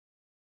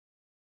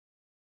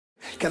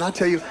Can I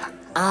tell you,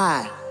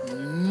 I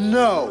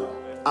know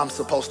I'm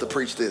supposed to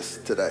preach this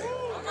today.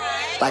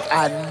 Like,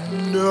 I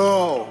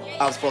know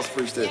I'm supposed to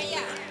preach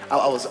this.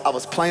 I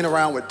was playing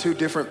around with two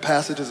different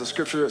passages of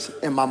scriptures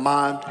in my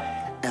mind,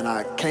 and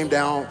I came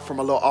down from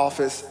a little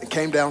office and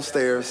came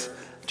downstairs.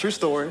 True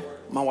story.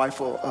 My wife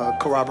will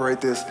corroborate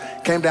this.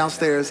 Came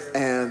downstairs,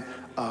 and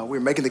we were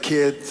making the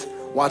kids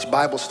watch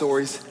Bible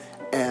stories.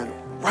 And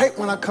right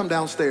when I come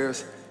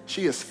downstairs,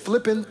 she is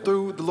flipping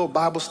through the little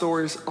Bible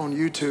stories on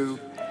YouTube,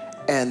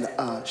 and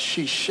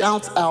she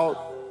shouts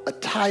out a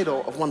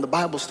title of one of the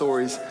Bible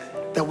stories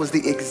that was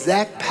the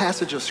exact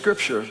passage of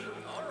scripture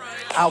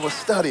I was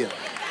studying.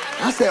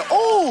 I said,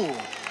 oh,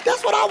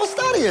 that's what I was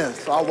studying.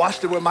 So I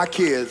watched it with my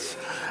kids,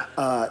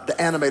 the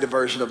animated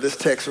version of this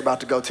text we're about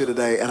to go to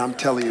today, and I'm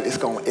telling you, it's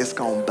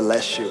gonna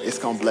bless you. It's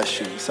gonna bless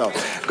you. So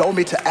go with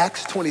me to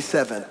Acts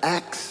 27.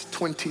 Acts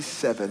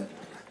 27.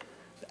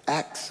 The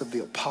Acts of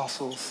the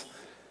Apostles,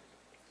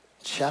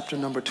 chapter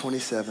number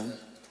 27.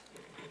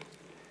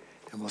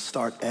 And we'll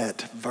start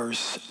at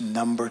verse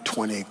number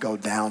 20, go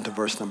down to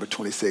verse number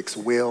 26.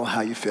 Will, how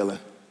you feeling?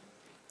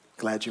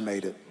 Glad you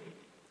made it.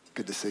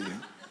 Good to see you.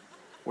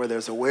 Where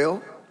there's a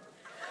will,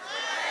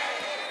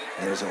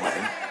 there's a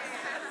way.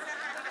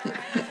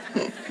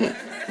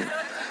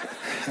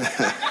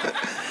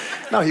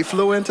 No, he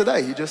flew in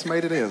today. He just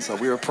made it in, so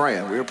we were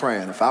praying.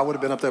 If I would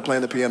have been up there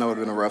playing the piano, it would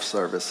have been a rough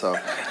service, so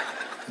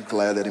I'm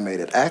glad that he made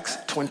it. Acts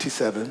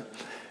 27,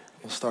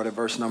 we'll start at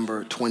verse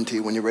number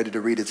 20. When you're ready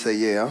to read it, say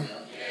yeah.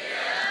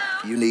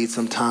 If you need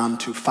some time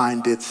to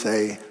find it,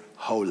 say,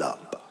 hold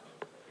up.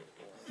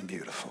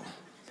 Beautiful.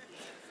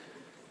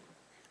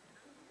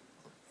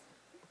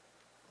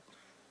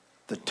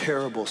 The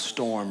terrible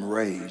storm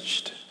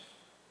raged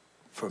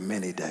for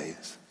many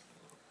days,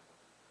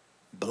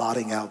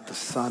 blotting out the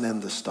sun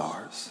and the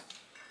stars,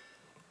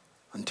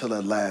 until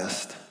at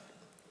last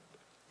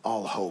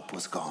all hope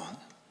was gone.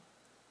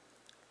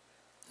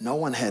 No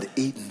one had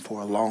eaten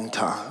for a long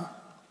time,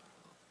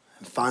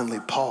 and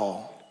finally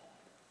Paul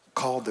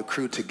called the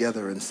crew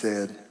together and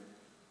said,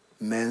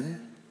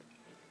 men,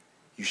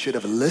 you should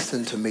have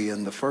listened to me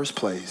in the first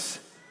place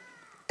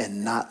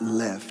and not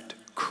left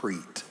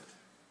Crete.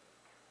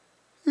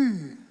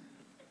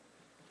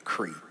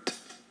 Crete.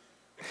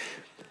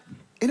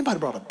 Anybody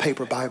brought a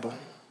paper Bible?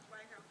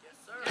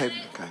 Paper,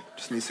 okay,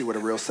 just need to see what a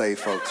real save,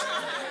 folks.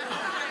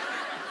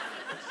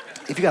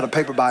 If you got a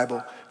paper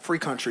Bible, free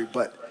country,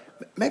 but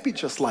maybe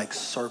just like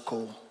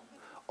circle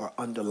or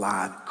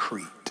underline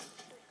Crete.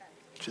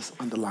 Just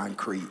underline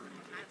Crete,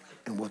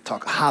 and we'll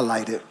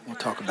highlight it, we'll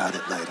talk about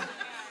it later.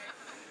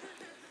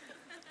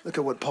 Look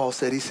at what Paul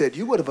said. He said,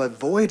 you would have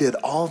avoided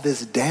all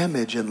this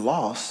damage and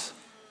loss,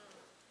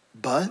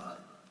 but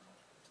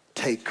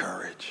take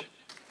courage.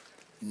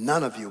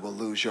 None of you will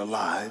lose your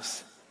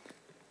lives,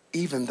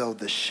 even though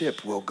the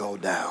ship will go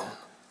down.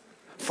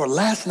 For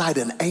last night,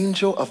 an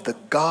angel of the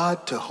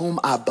God to whom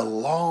I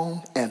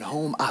belong and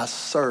whom I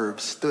serve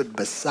stood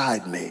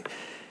beside me.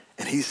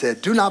 And he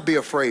said, do not be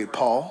afraid,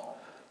 Paul,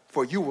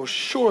 for you will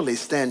surely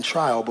stand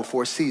trial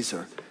before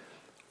Caesar.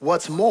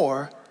 What's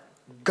more,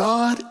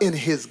 God in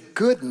his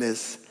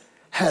goodness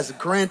has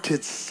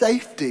granted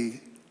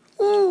safety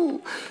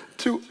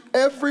to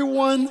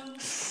everyone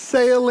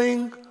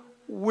sailing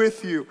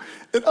with you.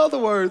 In other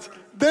words,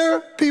 there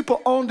are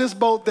people on this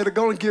boat that are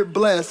going to get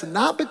blessed,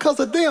 not because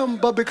of them,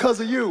 but because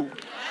of you.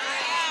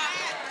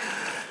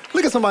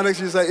 Look at somebody next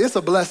to you and say, it's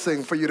a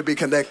blessing for you to be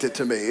connected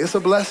to me. It's a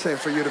blessing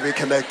for you to be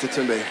connected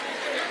to me.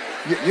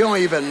 You don't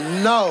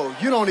even know.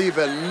 You don't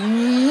even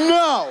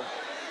know.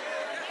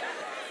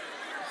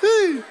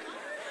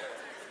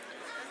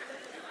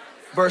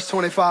 Verse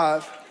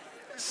 25.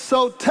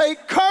 So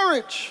take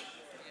courage,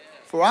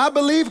 for I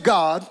believe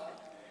God,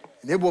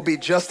 and it will be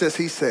just as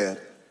he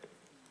said.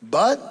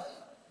 But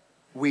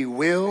we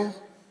will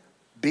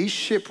be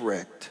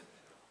shipwrecked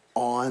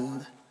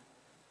on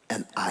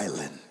an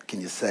island.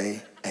 Can you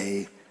say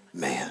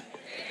amen?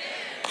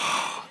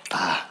 Oh,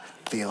 I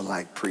feel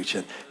like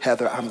preaching.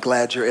 Heather, I'm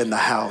glad you're in the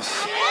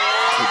house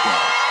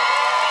today.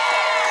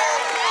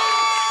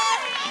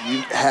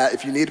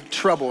 If you need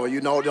trouble or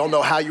don't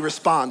know how you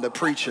respond to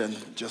preaching,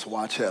 just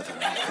watch Heather.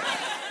 Okay.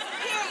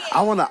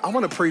 I want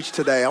to preach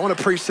today. I want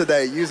to preach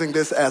today using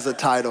this as a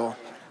title.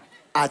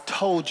 I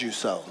told you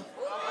so.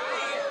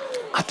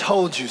 I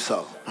told you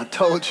so. I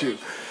told you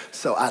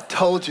so. I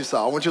told you so.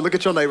 I want you to look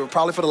at your neighbor,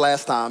 probably for the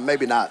last time,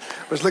 maybe not.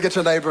 But just look at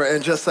your neighbor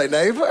and just say,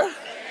 neighbor,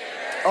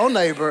 oh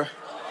neighbor,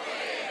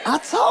 I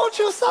told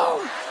you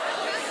so.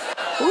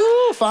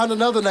 Ooh, find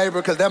another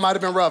neighbor, because that might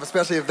have been rough,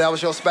 especially if that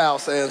was your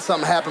spouse and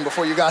something happened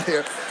before you got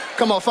here.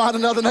 Come on, find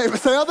another neighbor.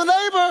 Say, other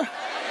neighbor,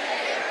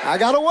 I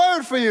got a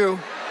word for you.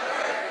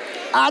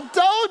 I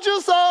told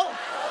you so.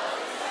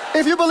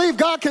 If you believe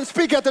God can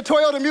speak at the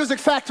Toyota Music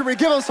Factory,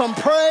 give him some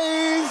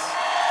praise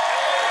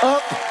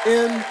up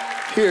in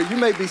here. You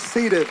may be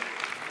seated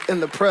in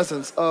the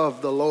presence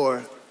of the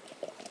Lord.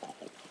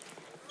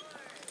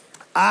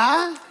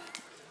 I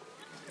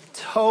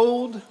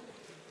told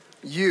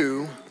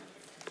you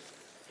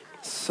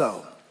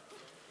so.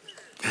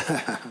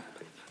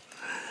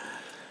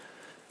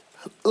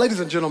 Ladies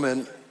and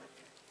gentlemen,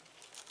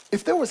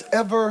 if there was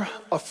ever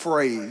a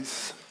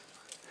phrase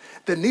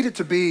that needed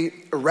to be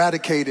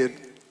eradicated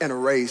and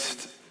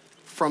erased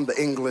from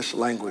the English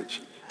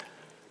language,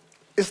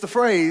 it's the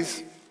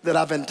phrase that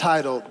I've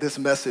entitled this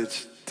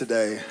message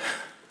today,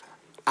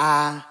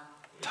 I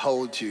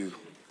told you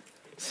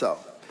so.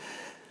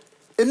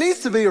 It needs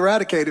to be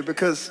eradicated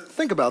because,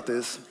 think about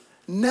this,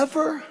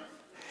 never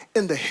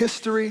in the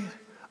history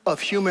of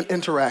human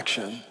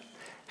interaction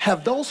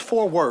have those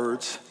 4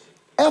 words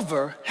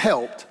ever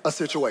helped a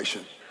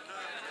situation.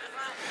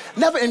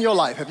 Never in your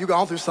life have you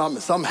gone through something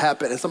and something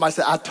happened and somebody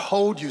said, I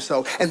told you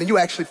so, and then you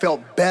actually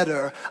felt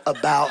better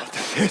about the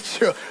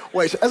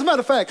situation. As a matter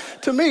of fact,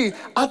 to me,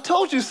 I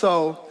told you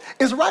so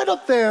is right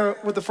up there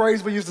with the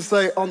phrase we used to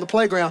say on the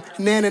playground,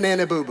 nanny,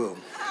 nanny, boo, boo.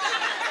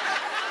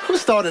 Who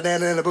started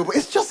nanny, nanny, boo, boo?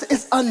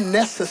 It's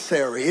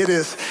unnecessary.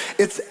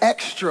 It's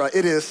extra.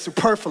 It is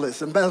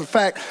superfluous. And matter of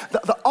fact,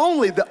 the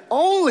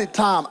only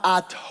time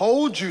I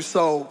told you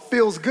so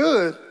feels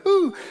good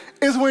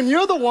is when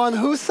you're the one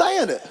who's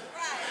saying it.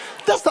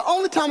 That's the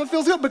only time it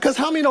feels good, because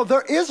how many know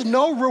there is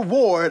no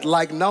reward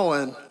like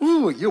knowing,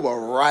 you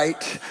were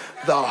right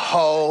the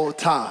whole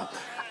time.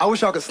 I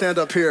wish y'all could stand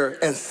up here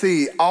and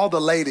see all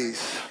the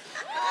ladies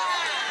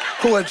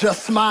who are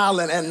just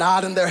smiling and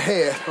nodding their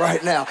head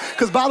right now.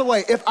 Because by the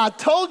way, if I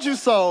told you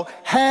so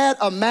had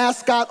a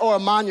mascot or a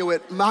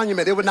monument,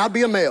 it would not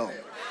be a male.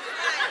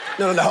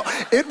 No.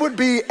 It would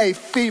be a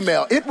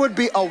female. It would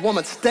be a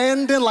woman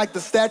standing like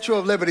the Statue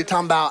of Liberty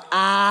talking about,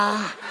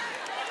 I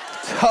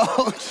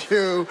told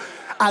you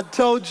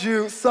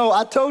so.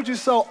 I told you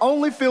so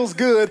only feels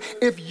good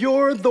if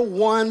you're the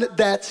one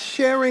that's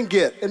sharing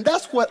it. And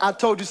that's what I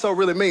told you so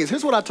really means.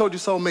 Here's what I told you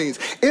so means.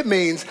 It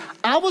means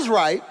I was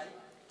right,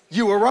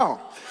 you were wrong.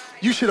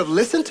 You should have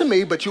listened to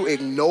me, but you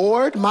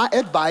ignored my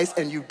advice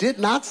and you did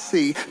not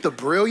see the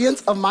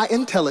brilliance of my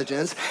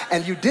intelligence,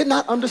 and you did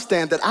not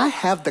understand that I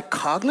have the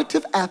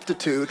cognitive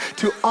aptitude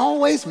to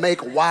always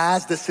make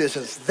wise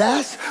decisions.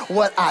 That's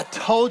what I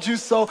told you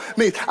so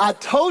means. I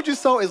told you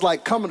so is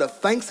like coming to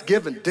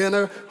Thanksgiving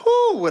dinner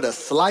with a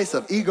slice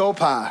of ego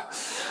pie,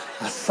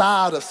 a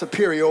side of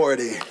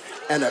superiority,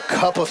 and a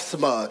cup of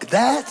smug.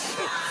 That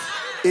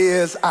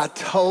is I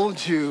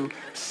told you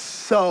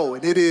so.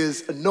 And it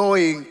is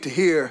annoying to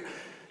hear,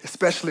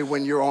 especially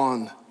when you're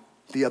on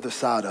the other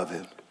side of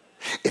it.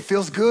 It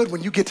feels good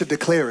when you get to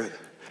declare it,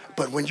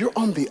 but when you're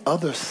on the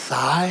other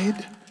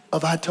side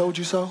of I told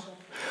you so,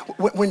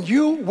 when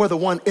you were the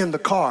one in the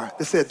car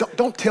that said,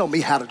 don't tell me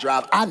how to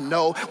drive. I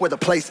know where the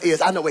place is.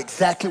 I know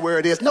exactly where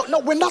it is. No,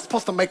 we're not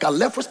supposed to make a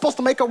left. We're supposed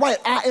to make a right.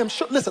 I am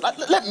sure. Listen,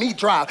 let me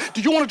drive.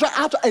 Do you want to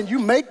drive? And you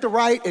make the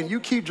right and you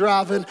keep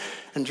driving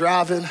and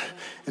driving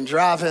and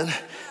driving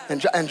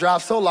and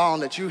drive so long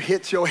that you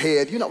hit your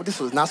head. You know, this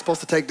was not supposed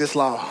to take this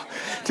long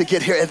to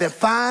get here. And then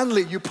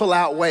finally you pull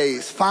out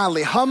Waze.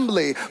 Finally,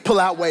 humbly pull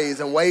out Waze,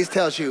 and Waze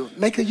tells you,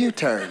 make a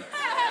U-turn,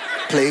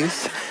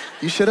 please.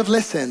 You should have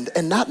listened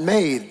and not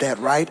made that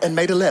right and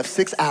made a left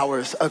 6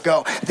 hours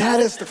ago. That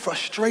is the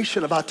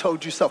frustration of I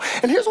told you so.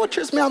 And here's what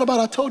trips me out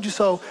about I told you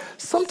so.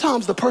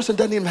 Sometimes the person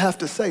doesn't even have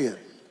to say it.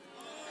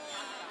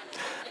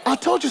 I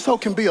told you so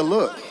can be a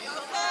look.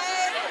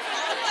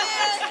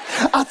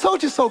 I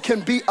told you so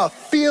can be a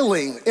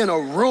feeling in a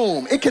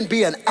room. It can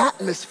be an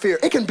atmosphere.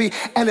 It can be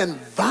an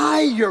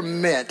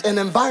environment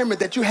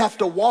that you have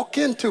to walk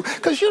into.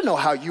 Because you know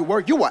how you were.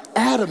 You were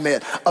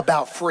adamant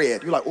about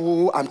Fred. You're like,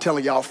 ooh, I'm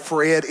telling y'all,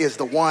 Fred is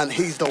the one.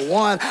 He's the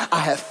one. I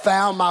have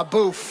found my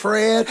boo.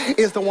 Fred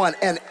is the one.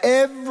 And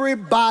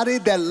everybody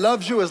that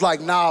loves you is like,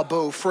 nah,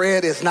 boo,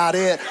 Fred is not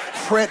it.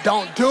 Fred,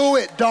 don't do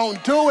it.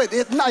 Don't do it.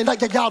 It's not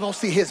like y'all don't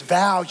see his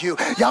value.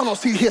 Y'all don't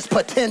see his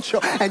potential.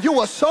 And you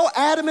were so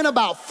adamant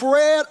about Fred.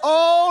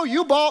 Oh,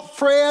 you brought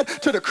Fred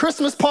to the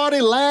Christmas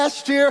party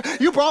last year.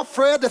 You brought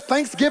Fred to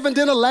Thanksgiving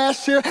dinner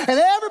last year. And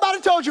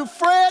everybody told you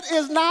Fred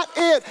is not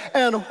it.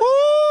 And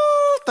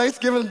whoo,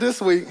 Thanksgiving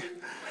this week.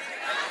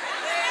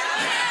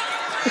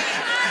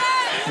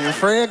 And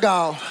Fred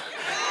gone.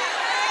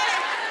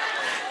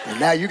 And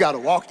now you got to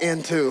walk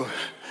into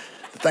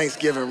the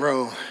Thanksgiving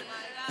room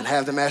and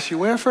have them ask you,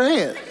 where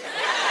Fred?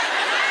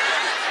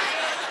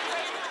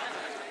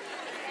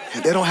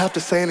 And they don't have to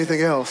say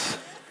anything else,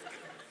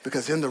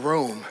 because in the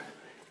room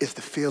is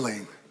the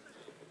feeling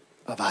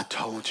of I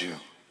told you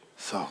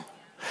so.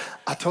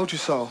 I told you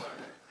so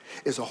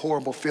is a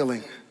horrible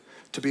feeling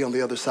to be on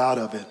the other side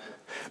of it,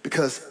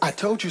 because I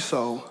told you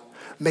so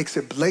makes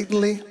it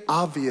blatantly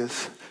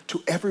obvious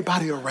to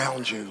everybody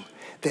around you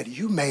that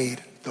you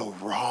made the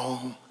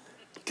wrong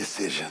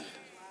decision.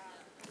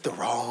 The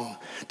wrong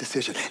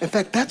decision. In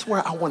fact, that's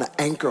where I want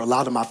to anchor a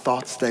lot of my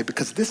thoughts today,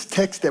 because this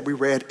text that we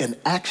read in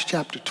Acts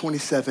chapter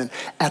 27,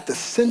 at the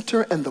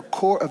center and the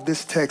core of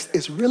this text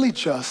is really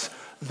just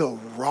the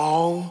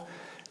wrong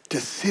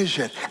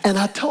decision. And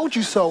I told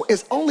you so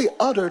is only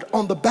uttered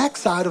on the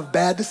backside of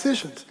bad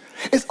decisions.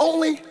 It's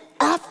only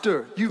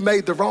after you've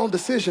made the wrong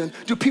decision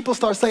do people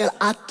start saying,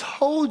 I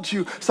told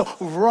you so.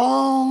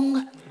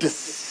 Wrong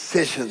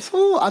decisions.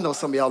 Ooh, I know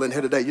some of y'all in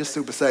here today, you're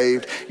super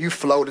saved. You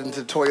floated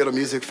into the Toyota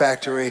Music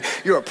Factory.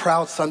 You're a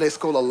proud Sunday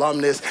school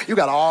alumnus. You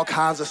got all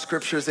kinds of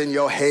scriptures in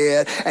your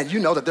head, and you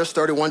know that there's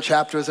 31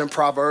 chapters in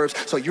Proverbs,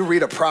 so you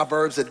read a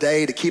Proverbs a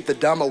day to keep the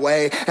dumb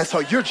away, and so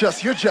you're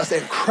just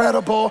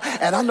incredible,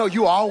 and I know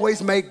you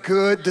always make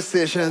good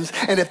decisions,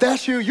 and if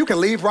that's you, you can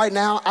leave right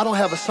now. I don't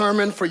have a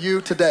sermon for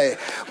you today.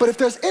 But if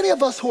there's any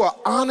of us who are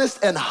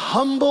honest and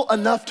humble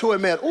enough to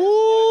admit,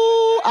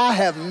 ooh, I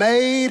have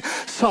made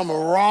some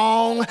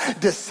wrong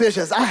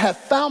decisions. I have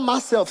found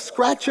myself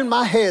scratching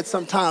my head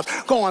sometimes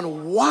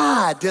going,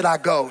 why did I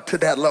go to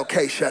that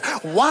location?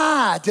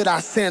 Why did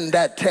I send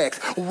that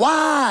text?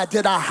 Why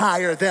did I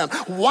hire them?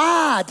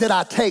 Why did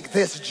I take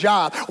this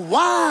job?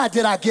 Why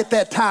did I get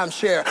that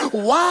timeshare?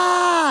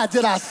 Why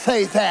did I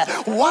say that?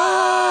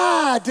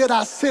 Why did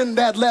I send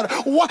that letter?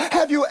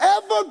 Have you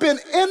ever been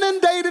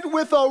inundated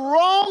with a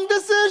wrong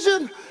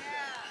decision?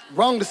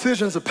 Wrong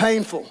decisions are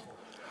painful.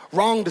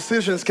 Wrong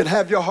decisions can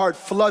have your heart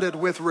flooded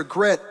with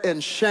regret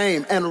and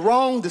shame. And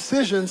wrong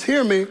decisions,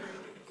 hear me,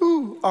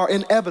 are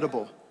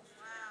inevitable.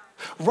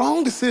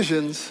 Wrong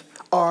decisions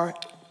are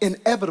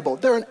inevitable.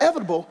 They're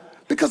inevitable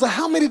because of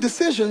how many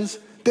decisions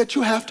that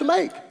you have to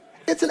make.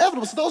 It's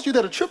inevitable. So those of you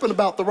that are tripping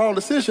about the wrong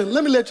decision,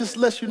 let me let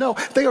you know,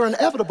 they are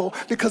inevitable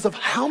because of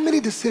how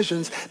many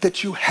decisions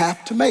that you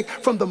have to make.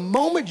 From the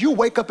moment you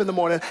wake up in the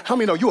morning, how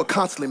many know you are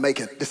constantly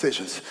making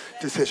decisions?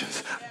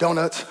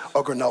 Donuts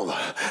or granola,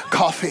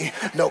 coffee,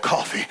 no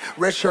coffee,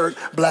 red shirt,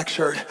 black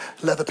shirt,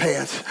 leather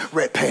pants,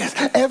 red pants.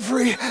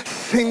 Every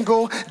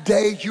single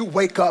day you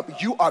wake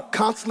up, you are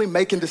constantly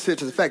making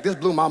decisions. In fact, this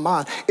blew my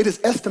mind. It is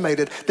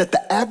estimated that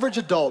the average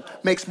adult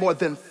makes more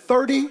than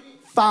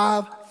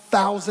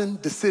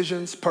 35,000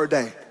 decisions per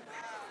day.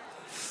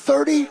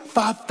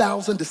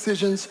 35,000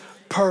 decisions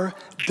per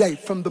day.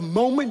 From the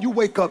moment you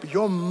wake up,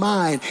 your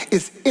mind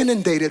is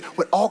inundated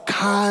with all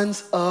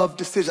kinds of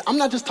decisions. I'm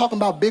not just talking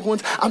about big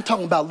ones, I'm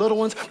talking about little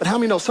ones. But how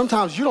many know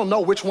sometimes you don't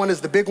know which one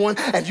is the big one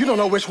and you don't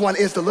know which one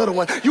is the little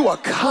one? You are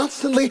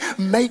constantly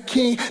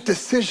making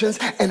decisions,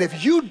 and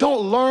if you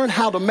don't learn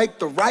how to make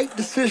the right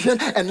decision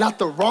and not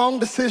the wrong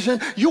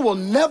decision, you will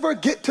never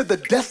get to the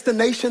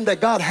destination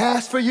that God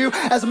has for you.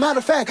 As a matter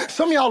of fact,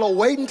 some of y'all are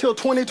waiting until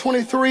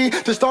 2023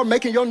 to start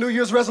making your New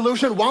Year's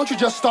resolution. Why don't you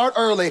just start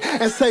early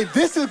and say,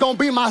 this is going to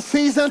be my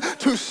season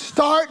to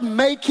start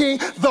making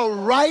the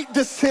right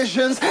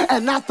decisions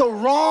and not the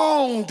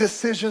wrong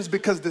decisions,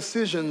 because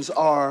decisions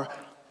are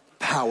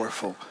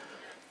powerful.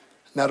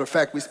 Matter of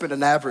fact, we spend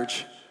an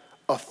average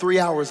of 3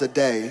 hours a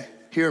day,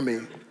 hear me,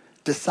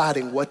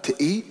 deciding what to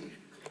eat,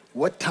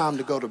 what time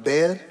to go to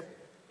bed,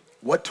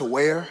 what to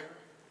wear,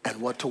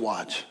 and what to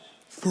watch.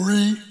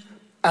 3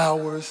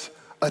 hours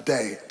a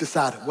day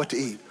deciding what to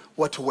eat,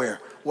 what to wear,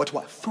 what to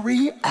watch.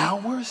 3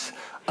 hours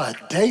a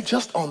day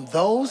just on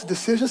those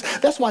decisions.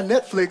 That's why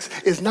Netflix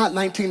is not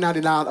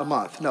 $19.99 a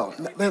month. No,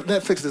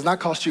 Netflix does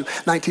not cost you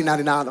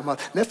 $19.99 a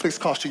month. Netflix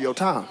costs you your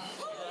time.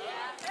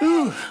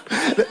 Ooh.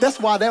 That's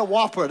why that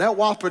Whopper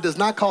does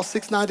not cost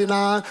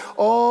 $6.99.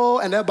 Oh,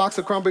 and that box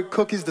of crumble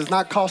cookies does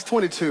not cost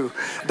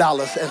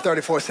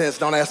 $22.34.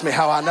 Don't ask me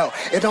how I know.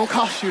 It don't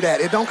cost you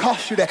that. It don't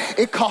cost you that.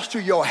 It costs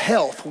you your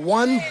health,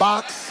 one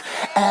box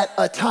at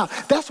a time.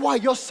 That's why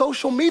your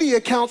social media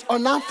accounts are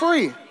not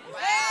free.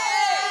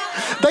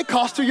 They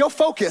cost you your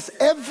focus.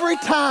 Every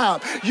time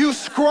you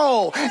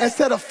scroll,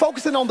 instead of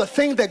focusing on the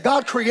thing that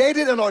God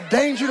created and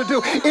ordained you to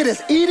do, it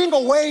is eating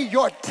away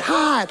your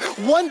time.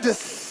 One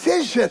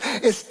decision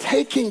is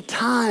taking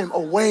time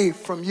away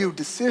from you.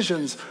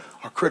 Decisions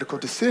are critical.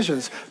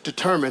 Decisions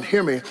determine,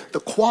 hear me,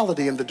 the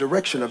quality and the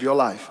direction of your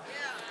life.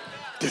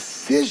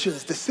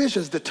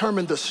 Decisions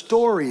determine the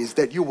stories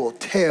that you will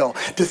tell.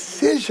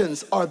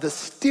 Decisions are the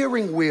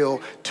steering wheel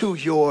to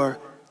your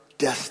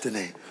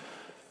destiny.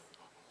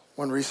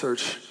 One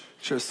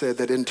researcher said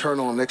that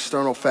internal and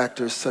external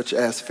factors such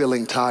as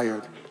feeling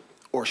tired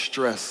or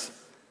stress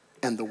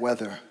and the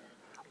weather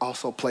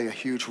also play a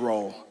huge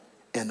role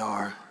in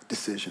our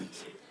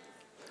decisions.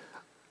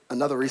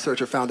 Another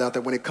researcher found out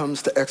that when it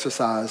comes to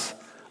exercise,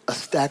 a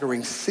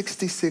staggering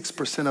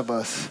 66% of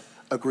us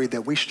agree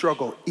that we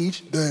struggle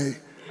each day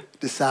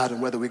deciding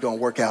whether we're going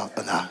to work out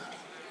or not.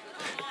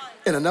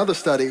 In another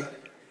study,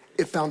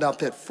 it found out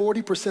that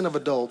 40% of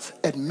adults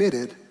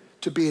admitted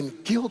to being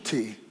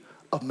guilty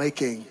of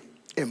making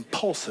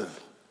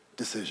impulsive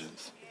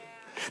decisions.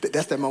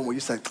 That's that moment where you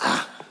say,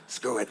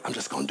 screw it, I'm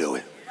just gonna do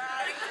it.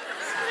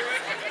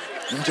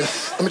 Let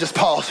me just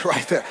pause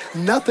right there.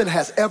 Nothing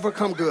has ever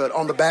come good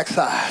on the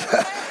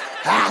backside.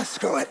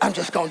 Screw it, I'm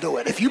just gonna do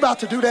it. If you're about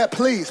to do that,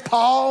 please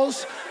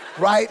pause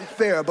right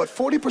there. But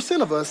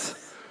 40% of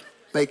us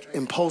make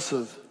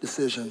impulsive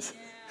decisions.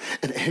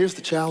 And here's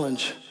the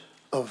challenge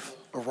of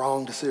a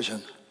wrong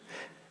decision.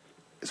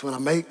 Is when I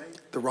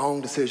make the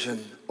wrong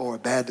decision or a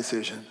bad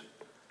decision,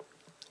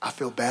 I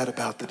feel bad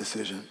about the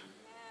decision.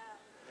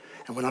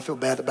 And when I feel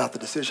bad about the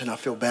decision, I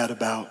feel bad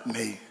about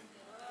me.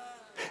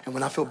 And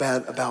when I feel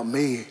bad about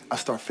me, I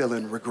start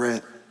feeling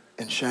regret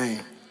and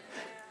shame.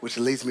 which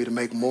leads me to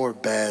make more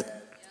bad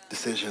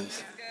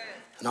decisions.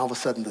 And all of a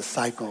sudden the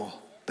cycle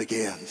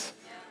begins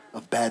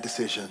of bad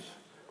decision,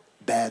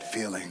 bad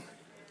feeling,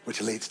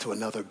 which leads to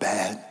another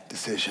bad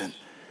decision.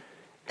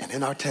 And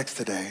in our text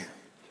today,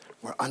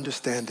 we're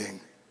understanding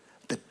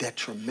the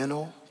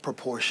detrimental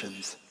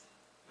proportions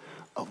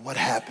of what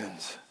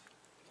happens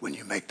when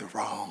you make the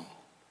wrong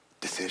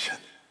decision.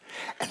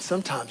 And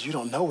sometimes you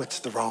don't know it's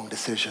the wrong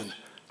decision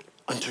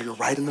until you're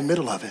right in the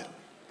middle of it.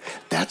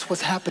 That's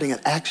what's happening in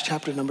Acts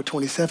chapter number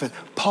 27.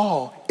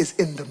 Paul is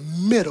in the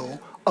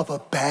middle of a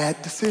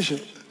bad decision.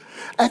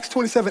 Acts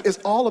 27 is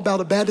all about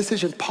a bad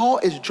decision. Paul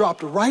is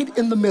dropped right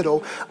in the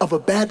middle of a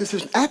bad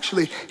decision.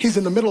 Actually, he's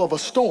in the middle of a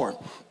storm.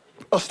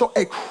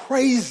 A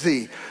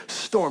crazy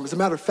storm. As a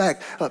matter of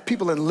fact,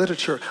 people in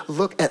literature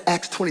look at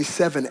Acts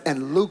 27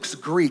 and Luke's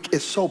Greek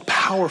is so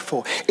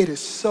powerful. It is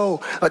so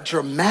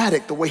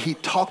dramatic the way he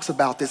talks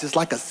about this. It's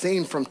like a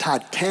scene from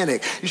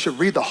Titanic. You should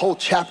read the whole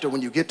chapter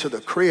when you get to the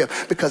crib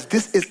because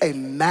this is a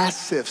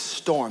massive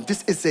storm.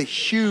 This is a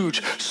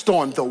huge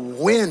storm. The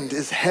wind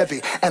is heavy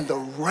and the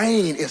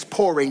rain is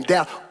pouring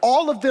down.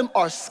 All of them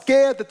are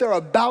scared that they're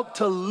about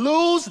to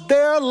lose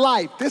their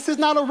life. This is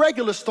not a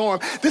regular storm.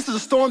 This is a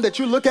storm that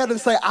you look at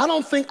and say, I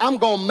don't think I'm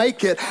gonna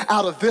make it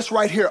out of this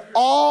right here.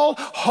 All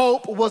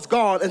hope was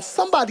gone. And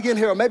somebody in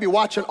here, or maybe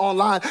watching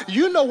online,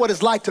 you know what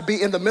it's like to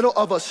be in the middle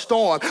of a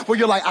storm where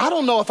you're like, I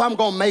don't know if I'm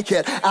gonna make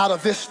it out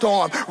of this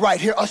storm right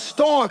here. A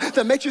storm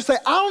that makes you say,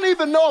 I don't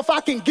even know if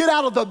I can get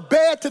out of the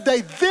bed today.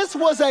 This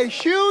was a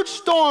huge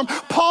storm.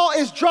 Paul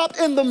is dropped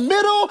in the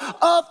middle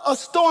of a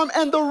storm.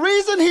 And the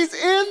reason he's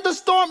in the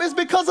storm is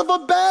because of a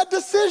bad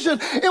decision.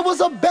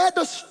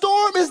 The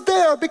storm is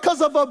there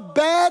because of a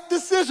bad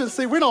decision.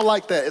 See, we don't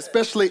like that,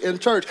 especially in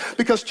church,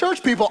 because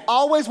church people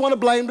always want to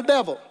blame the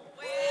devil.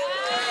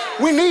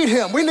 We need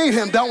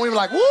him, don't we? We're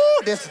like, woo,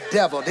 this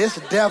devil,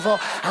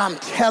 I'm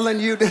telling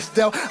you, this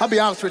devil. I'll be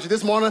honest with you,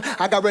 this morning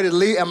I got ready to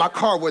leave and my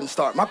car wouldn't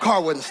start. My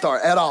car wouldn't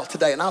start at all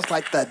today. And I was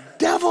like, the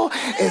devil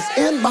is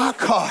in my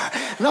car.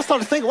 And I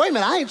started thinking, wait a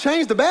minute, I ain't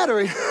changed the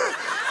battery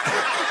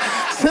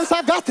since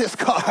I got this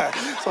car.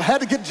 So I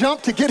had to get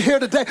jumped to get here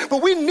today.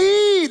 But we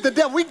need the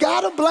devil. We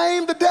gotta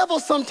blame the devil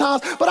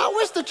sometimes. But I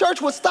wish the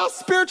church would stop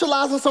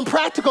spiritualizing some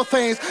practical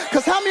things.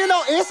 Because how many of you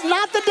know it's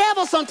not the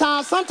devil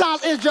sometimes?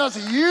 Sometimes it's just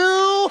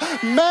you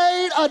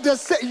made a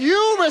decision.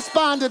 You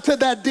responded to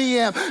that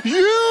DM.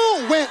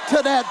 You went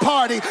to that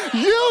party.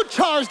 You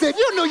charged it.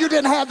 You knew you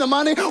didn't have the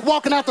money.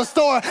 Walking out the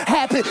store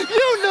happy.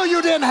 You knew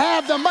you didn't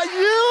have the money.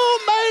 You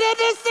made a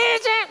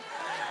decision.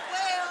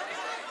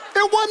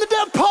 It wasn't the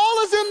devil.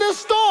 Paul is in this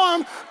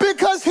storm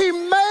because he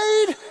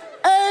made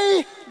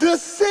a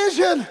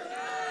decision.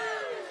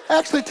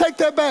 Actually, take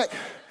that back.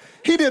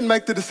 He didn't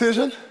make the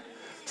decision.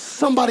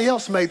 Somebody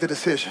else made the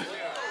decision.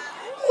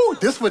 Ooh,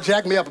 this would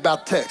jack me up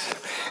about the text,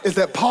 is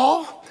that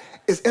Paul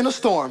is in a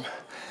storm,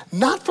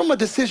 not from a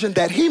decision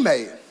that he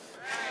made.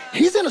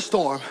 He's in a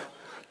storm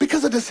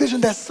because of a decision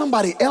that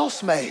somebody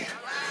else made.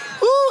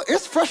 Ooh,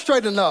 it's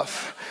frustrating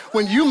enough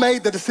when you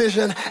made the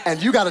decision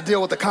and you got to deal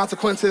with the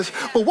consequences.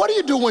 But what do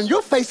you do when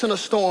you're facing a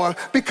storm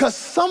because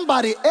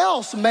somebody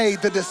else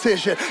made the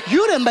decision?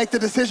 You didn't make the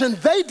decision,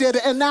 they did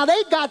it, and now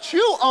they got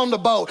you on the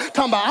boat.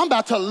 Talking about, I'm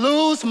about to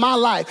lose my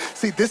life.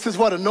 See, this is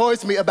what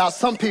annoys me about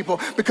some people,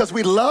 because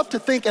we love to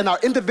think in our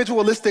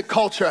individualistic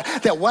culture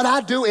that what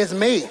I do is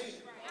me.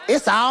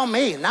 It's all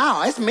me.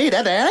 No, it's me.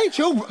 That ain't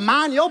you.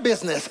 Mind your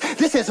business.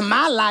 This is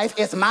my life.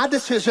 It's my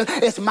decision.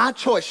 It's my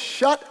choice.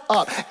 Shut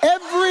up.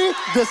 Every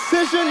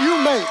decision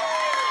you make,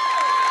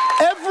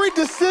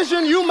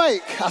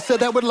 I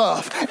said that with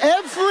love.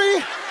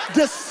 Every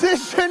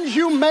decision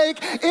you make,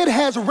 it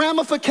has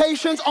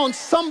ramifications on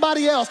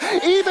somebody else.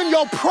 Even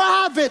your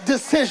private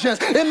decisions,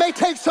 it may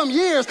take some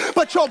years,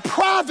 but your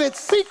private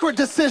secret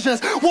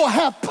decisions will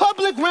have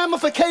public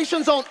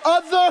ramifications on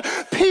other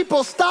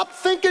people. Stop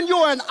thinking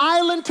you're an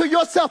island to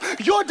yourself.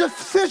 Your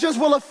decisions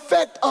will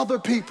affect other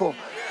people.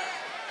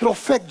 It'll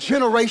affect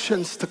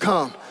generations to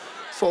come.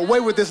 So away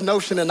with this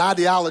notion and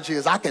ideology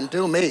is I can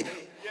do me.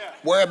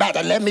 Worry about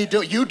that, let me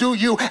do it. You do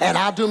you and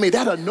I'll do me.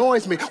 That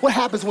annoys me. What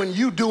happens when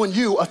you doing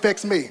you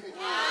affects me?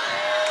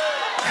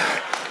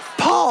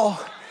 Paul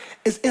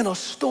is in a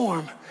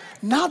storm,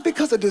 not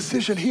because of a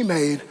decision he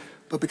made,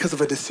 but because of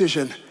a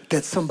decision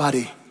that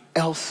somebody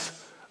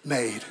else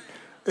made.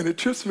 And it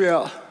trips me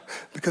out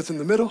because in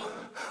the middle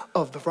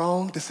of the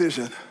wrong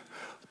decision,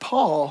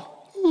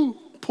 Paul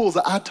pulls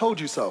a I told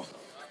you so.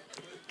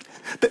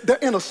 They're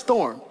in a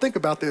storm. Think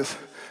about this.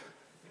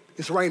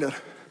 It's raining,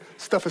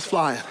 stuff is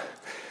flying.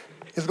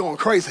 It's going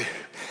crazy.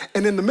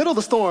 And in the middle of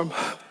the storm,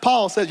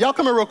 Paul says, y'all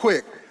come here real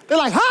quick. They're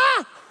like,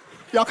 huh?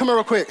 Y'all come here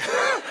real quick.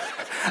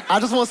 I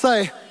just want to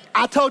say,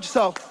 I told you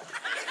so. So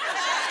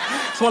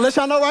I want to let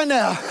y'all know right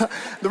now,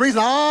 the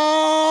reason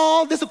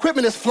all this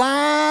equipment is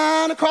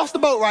flying across the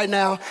boat right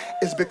now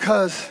is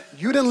because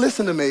you didn't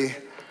listen to me.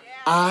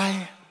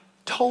 I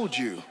told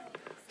you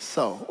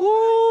so.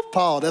 Ooh,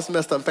 Paul, that's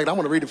messed up. In fact, I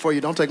want to read it for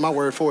you. Don't take my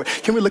word for it.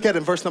 Can we look at it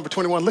in verse number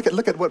 21?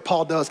 Look at what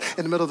Paul does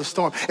in the middle of the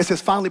storm. It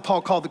says, finally,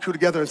 Paul called the crew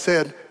together and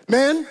said,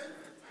 men,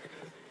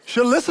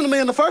 Should have listened to me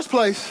in the first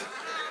place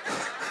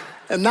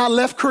and not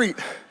left Crete.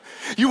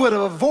 You would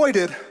have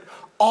avoided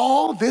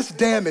all this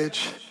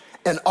damage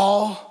and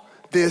all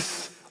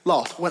this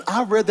loss. When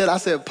I read that, I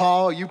said,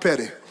 Paul, you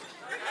petty.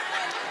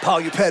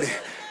 Paul, you petty.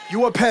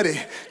 You are petty,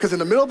 because in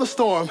the middle of the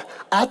storm,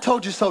 I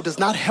told you so does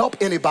not help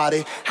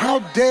anybody. How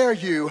dare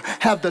you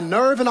have the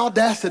nerve and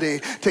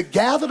audacity to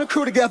gather the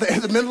crew together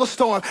in the middle of the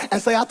storm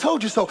and say, I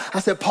told you so. I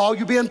said, Paul,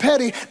 you being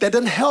petty, that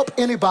doesn't help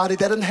anybody.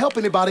 That doesn't help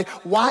anybody.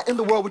 Why in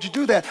the world would you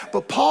do that?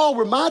 But Paul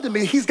reminded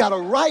me he's got a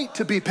right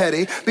to be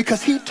petty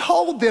because he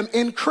told them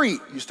in Crete,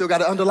 you still got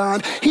to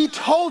underline, he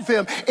told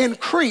them in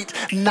Crete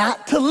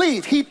not to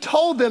leave. He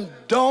told them,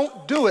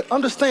 don't do it.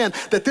 Understand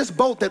that this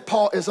boat that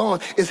Paul is on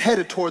is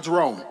headed towards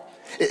Rome.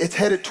 It's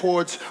headed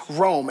towards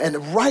Rome. And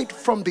right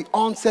from the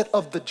onset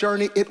of the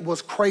journey, it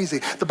was crazy.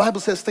 The Bible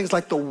says things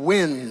like the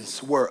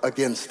winds were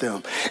against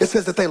them. It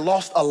says that they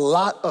lost a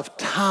lot of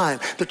time.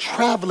 They're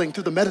traveling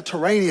through the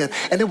Mediterranean,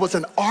 and it was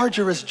an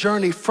arduous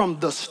journey from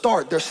the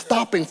start. They're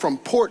stopping from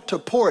port to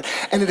port,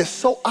 and it is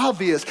so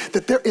obvious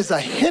that there is a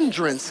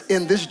hindrance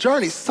in this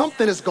journey.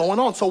 Something is going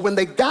on. So when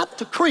they got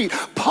to Crete,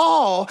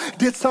 Paul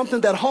did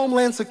something that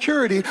Homeland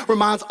Security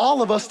reminds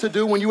all of us to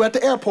do when you're at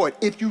the airport.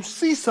 If you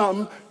see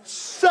something,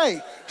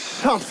 say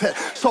something.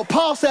 So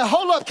Paul said,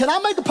 hold up, can I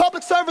make a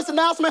public service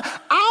announcement? I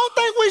don't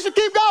think we should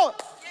keep going.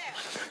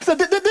 He said,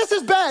 this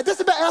is bad, this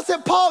is bad. I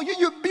said, Paul,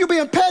 you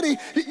being petty,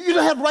 you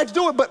don't have the right to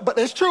do it, but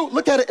it's true.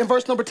 Look at it in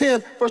verse number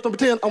 10. Verse number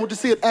 10, I want you to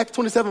see it, Acts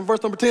 27,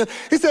 verse number 10.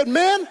 He said,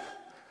 men,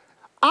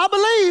 I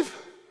believe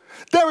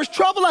there is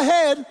trouble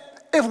ahead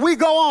if we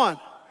go on.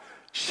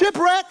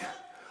 Shipwreck,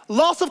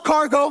 loss of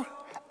cargo,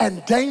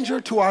 and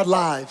danger to our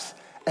lives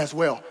as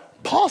well.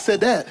 Paul said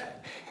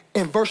that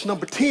in verse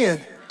number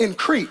 10 in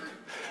Crete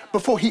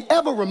before he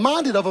ever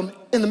reminded of them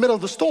in the middle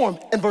of the storm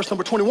in verse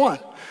number 21.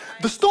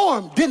 The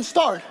storm didn't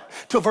start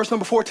till verse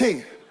number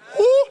 14.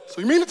 Ooh,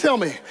 so you mean to tell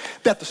me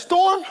that the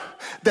storm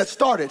that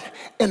started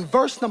in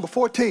verse number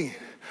 14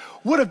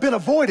 would have been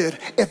avoided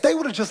if they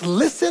would have just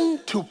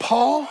listened to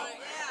Paul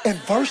in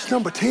verse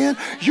number 10?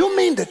 You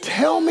mean to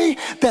tell me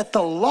that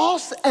the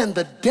loss and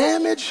the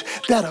damage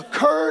that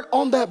occurred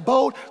on that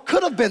boat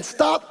could have been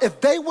stopped if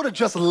they would have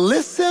just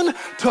listened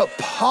to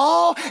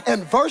Paul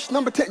in verse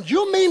number 10?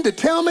 You mean to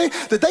tell me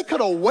that they could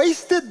have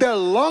wasted their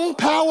lung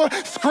power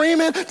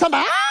screaming, talking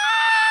about,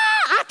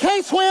 I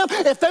can't swim,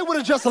 if they would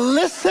have just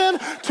listened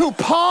to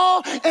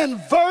Paul in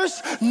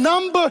verse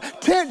number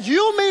 10?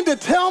 You mean to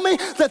tell me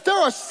that there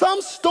are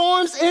some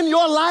storms in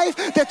your life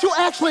that you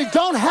actually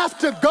don't have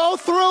to go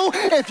through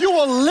if you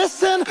will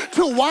listen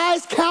to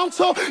wise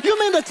counsel? You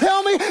mean to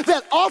tell me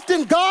that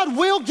often God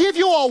will give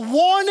you a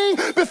warning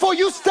before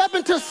you step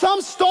into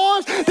some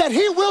storms, that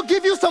he will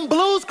give you some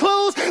blues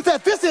clues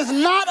that this is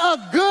not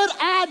a good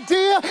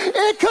idea?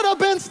 It could have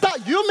been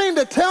stopped. You mean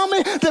to tell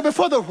me that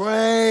before the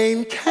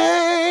rain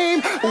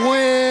came,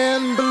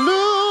 wind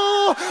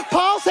blew,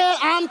 Paul said,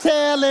 I'm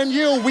telling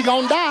you, we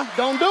gonna die.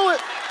 Don't do it.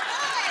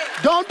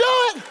 Don't do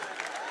it.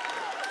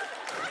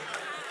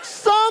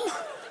 Some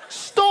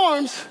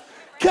storms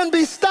can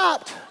be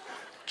stopped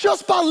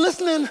just by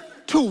listening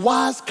to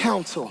wise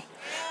counsel.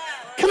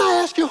 Can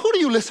I ask you, who do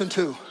you listen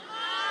to?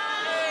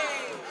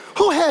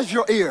 Who has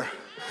your ear?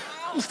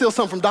 I'm gonna steal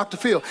something from Dr.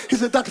 Phil. He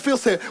said, Dr. Phil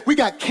said, we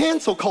got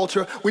cancel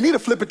culture. We need to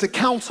flip it to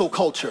counsel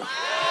culture.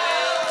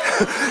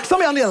 Some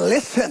of y'all need to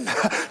listen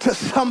to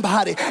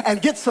somebody and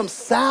get some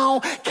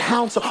sound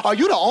counsel. Are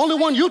you the only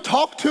one you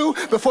talk to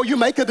before you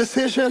make a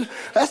decision?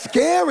 That's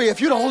scary if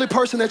you're the only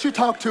person that you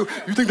talk to.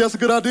 You think that's a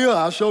good idea?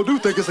 I sure do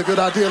think it's a good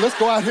idea. Let's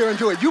go out here and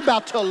do it. You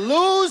about to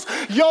lose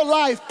your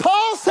life.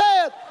 Paul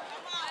said,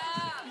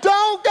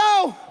 don't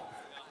go.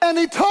 And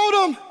he told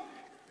them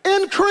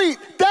in Crete,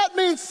 that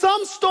means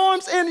some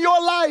storms in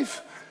your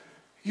life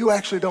you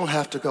actually don't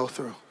have to go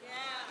through.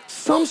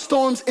 Some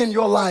storms in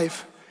your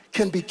life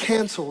can be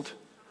canceled,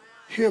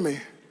 hear me,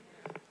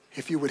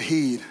 if you would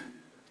heed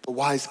the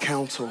wise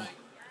counsel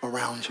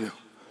around you.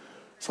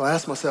 So I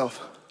asked myself,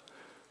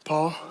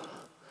 Paul,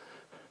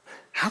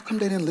 how come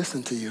they didn't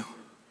listen to you?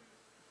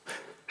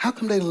 How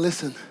come they didn't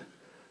listen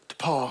to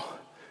Paul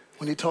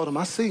when he told them,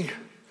 I see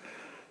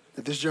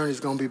that this journey is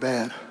going to be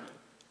bad?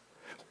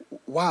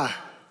 Why?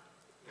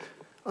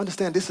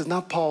 Understand, this is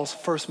not Paul's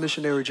first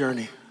missionary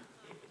journey.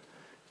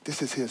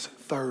 This is his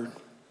third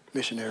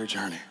missionary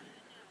journey.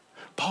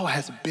 Paul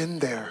has been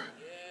there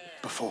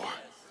before.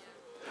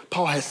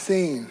 Paul has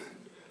seen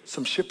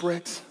some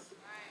shipwrecks.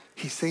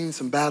 He's seen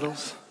some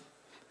battles.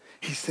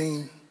 He's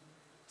seen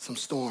some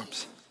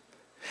storms.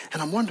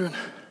 And I'm wondering,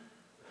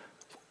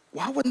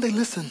 why wouldn't they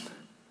listen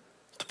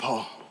to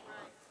Paul?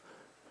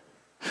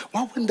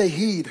 Why wouldn't they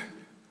heed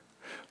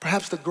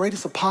perhaps the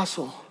greatest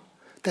apostle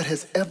that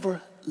has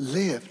ever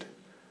lived?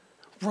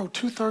 Wrote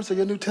 2/3 of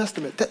your New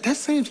Testament. That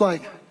seems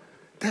like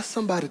that's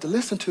somebody to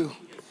listen to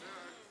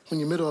when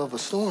you're in the middle of a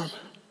storm.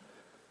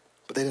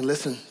 But they didn't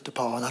listen to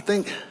Paul. And I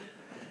think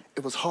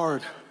it was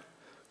hard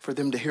for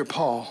them to hear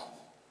Paul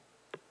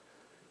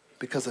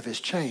because of his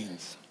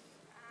chains.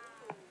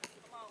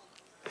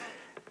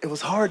 It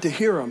was hard to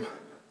hear him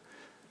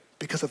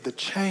because of the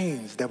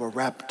chains that were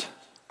wrapped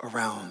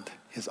around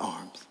his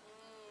arms.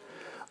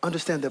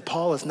 Understand that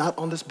Paul is not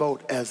on this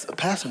boat as a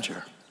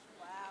passenger.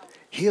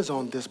 He is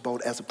on this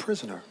boat as a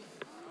prisoner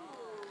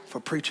for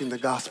preaching the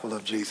gospel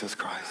of Jesus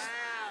Christ.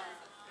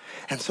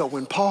 And so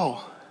when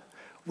Paul,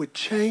 with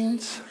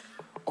chains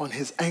on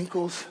his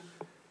ankles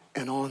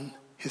and on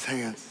his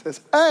hands,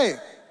 says, hey,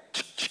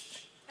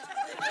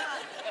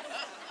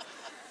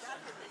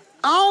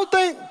 I don't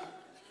think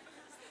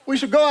we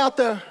should go out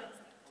there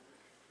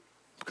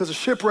because a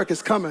shipwreck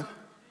is coming.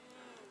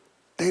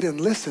 They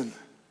didn't listen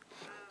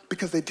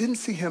because they didn't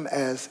see him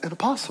as an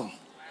apostle.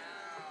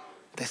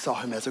 They saw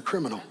him as a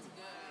criminal.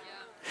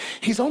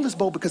 He's on this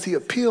boat because he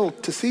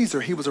appealed to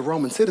Caesar. He was a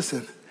Roman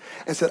citizen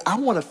and said, I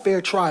want a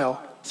fair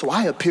trial, so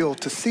I appeal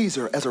to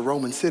Caesar as a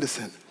Roman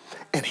citizen.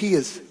 And he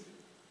is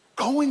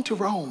going to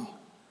Rome,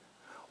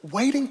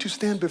 waiting to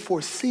stand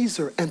before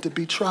Caesar and to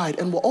be tried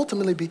and will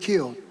ultimately be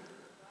killed.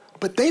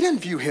 But they didn't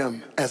view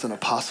him as an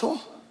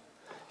apostle.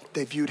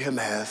 They viewed him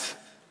as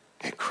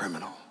a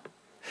criminal.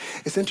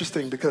 It's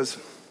interesting because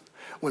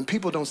when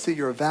people don't see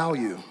your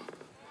value,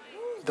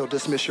 they'll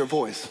dismiss your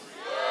voice.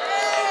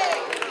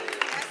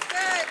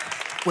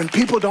 When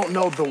people don't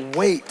know the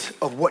weight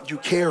of what you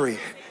carry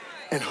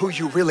and who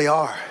you really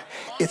are,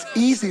 it's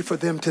easy for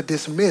them to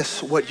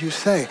dismiss what you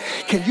say.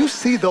 Can you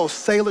see those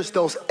sailors,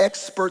 those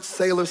expert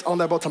sailors on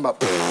that boat talking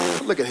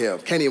about, look at him,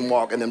 can't even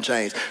walk in them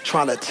chains,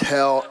 trying to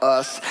tell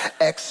us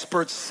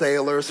expert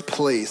sailors,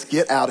 please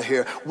get out of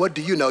here. What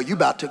do you know? You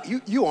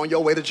on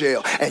your way to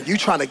jail and you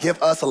trying to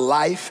give us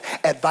life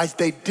advice.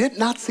 They did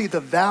not see the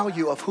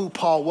value of who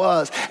Paul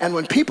was. And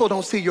when people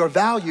don't see your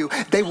value,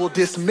 they will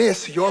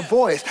dismiss your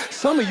voice.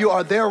 Some of you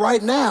are there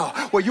right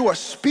now where you are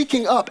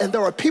speaking up and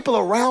there are people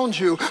around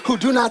you who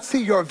do not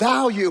see your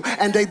value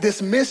and they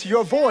dismiss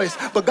your voice.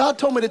 But God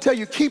told me to tell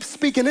you, keep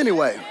speaking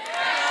anyway.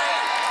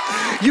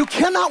 You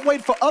cannot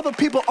wait for other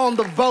people on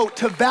the boat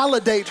to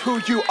validate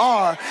who you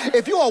are.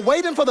 If you are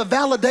waiting for the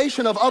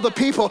validation of other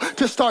people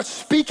to start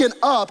speaking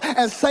up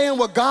and saying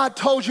what God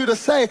told you to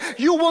say,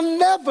 you will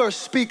never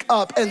speak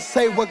up and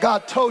say what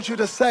God told you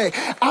to say.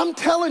 I'm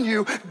telling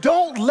you,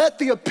 don't let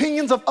the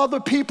opinions of other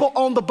people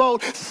on the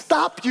boat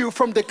stop you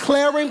from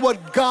declaring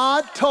what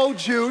God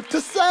told you to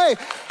say.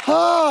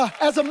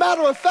 As a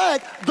matter of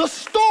fact, the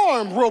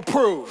storm will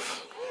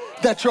prove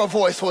that your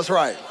voice was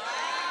right.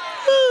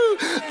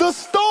 The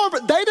storm,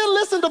 they didn't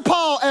listen to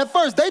Paul at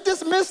first. They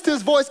dismissed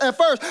his voice at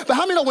first. But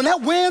how many know when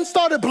that wind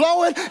started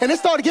blowing and it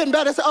started getting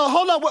bad, they said,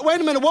 hold on,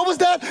 wait a minute, what was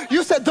that?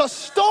 You said the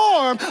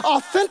storm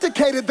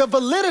authenticated the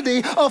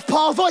validity of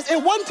Paul's voice.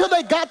 It wasn't until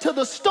they got to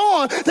the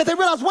storm that they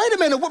realized, wait a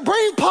minute,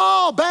 bring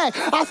Paul back.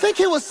 I think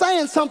he was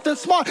saying something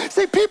smart.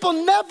 See, people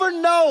never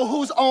know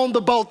who's on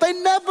the boat. They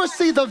never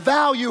see the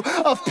value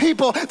of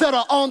people that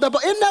are on the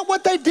boat. Isn't that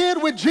what they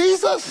did with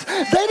Jesus?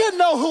 They didn't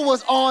know who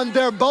was on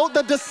their boat.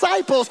 The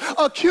disciples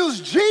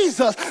accused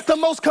Jesus, the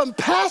most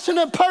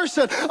compassionate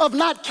person, of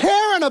not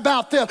caring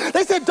about them.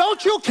 They said,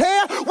 don't you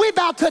care? We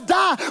about to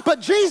die.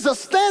 But Jesus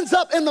stands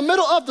up in the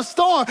middle of the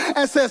storm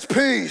and says,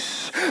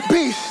 peace,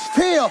 be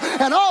still.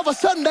 And all of a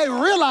sudden they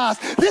realize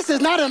this is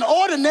not an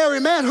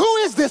ordinary man. Who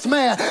is this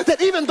man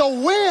that even the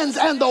winds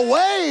and the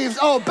waves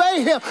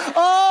obey him?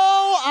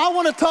 Oh, I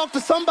want to talk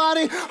to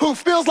somebody who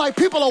feels like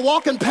people are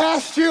walking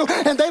past you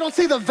and they don't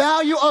see the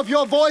value of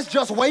your voice.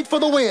 Just wait for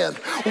the wind.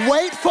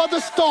 Wait for the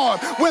storm.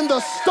 When the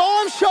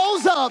storm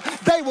shows up,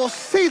 they will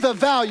see the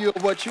value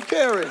of what you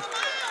carry.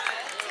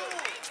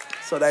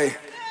 So they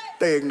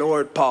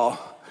ignored Paul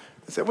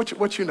and said,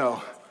 what you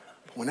know?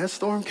 But when that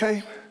storm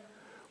came,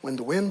 when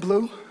the wind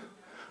blew,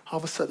 all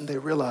of a sudden they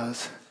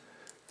realized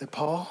that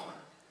Paul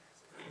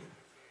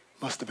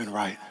must have been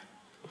right.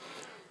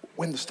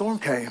 When the storm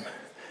came,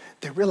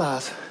 they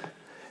realized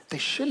they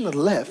shouldn't have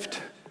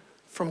left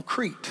from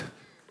Crete.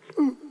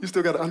 Ooh, you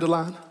still got to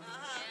underline?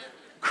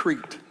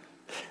 Crete.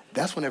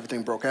 That's when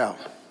everything broke out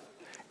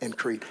in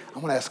Crete. I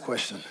want to ask a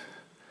question.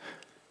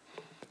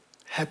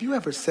 Have you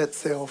ever set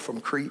sail from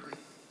Crete?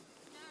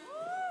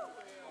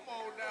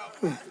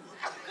 Can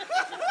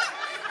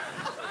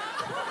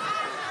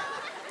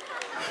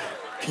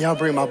y'all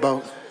bring my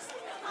boat?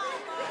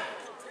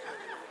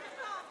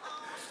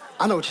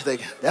 I know what you're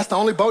thinking. That's the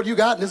only boat you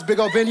got in this big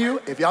old venue?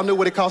 If y'all knew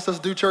what it cost us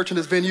to do church in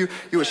this venue,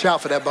 you would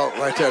shout for that boat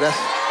right there. That's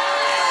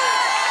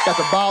got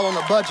the ball on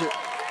the budget.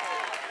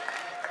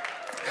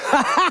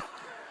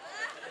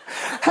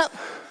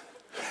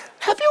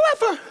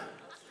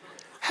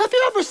 Have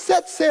you ever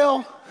set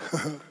sail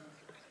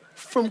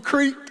from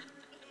Crete?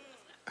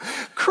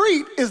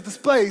 Crete is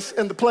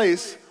the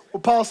place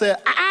where Paul said,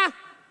 I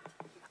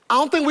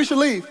don't think we should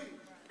leave.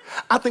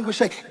 I think we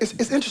should.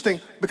 It's interesting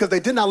because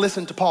they did not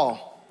listen to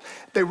Paul.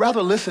 They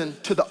rather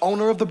listened to the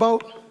owner of the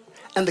boat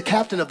and the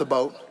captain of the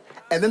boat,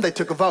 and then they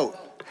took a vote.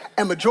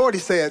 And majority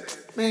said,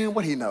 man,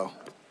 what do you know?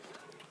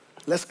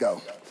 Let's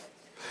go.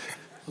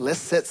 Let's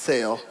set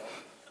sail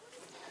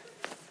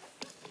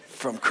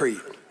from Crete.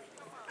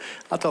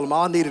 I told them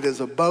all I needed is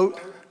a boat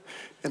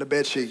and a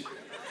bed sheet.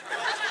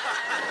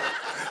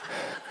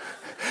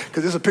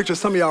 Because there's a picture of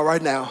some of y'all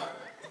right now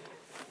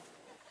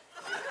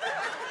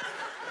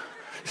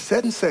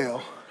setting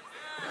sail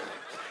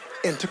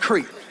into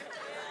Crete.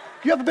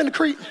 You ever been to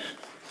Crete?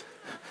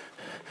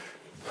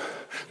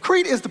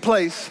 Crete is the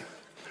place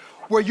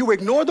where you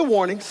ignore the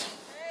warnings,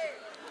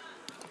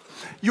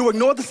 you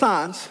ignore the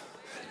signs,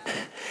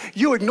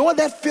 you ignore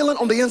that feeling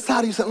on the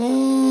inside, you say, But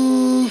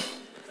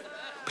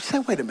you say,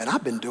 wait a minute,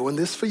 I've been doing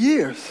this for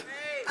years.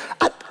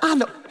 I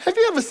know. Have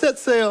you ever set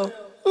sail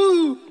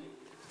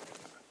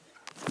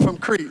from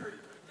Crete?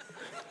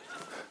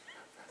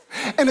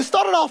 And it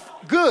started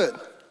off good.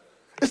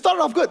 It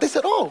started off good. They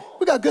said, oh,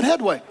 we got good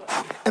headway.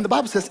 And the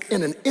Bible says,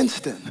 in an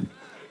instant,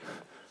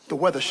 the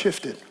weather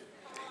shifted.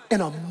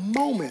 In a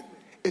moment,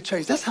 it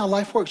changed. That's how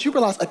life works. You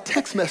realize a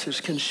text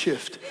message can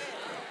shift.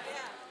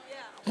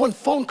 One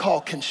phone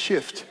call can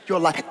shift your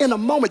life. In a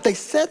moment, they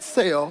set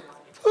sail.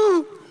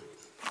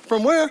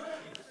 From where?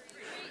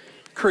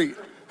 Crete.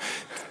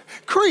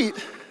 Crete.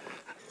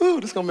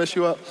 This is going to mess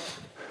you up.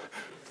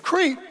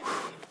 Crete.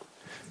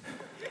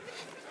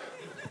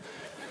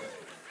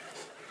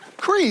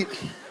 Crete.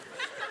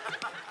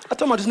 I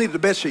told him I just needed a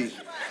bed sheet.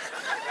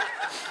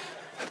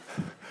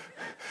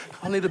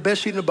 I need a bed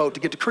sheet and a boat to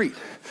get to Crete,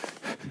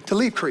 to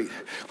leave Crete.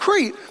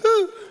 Crete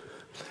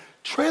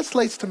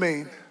translates to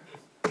mean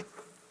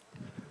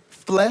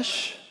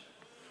flesh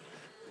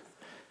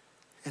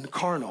and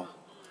carnal.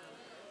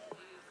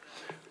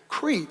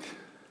 Crete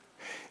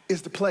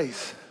is the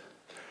place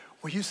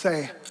where you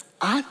say,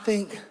 I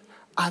think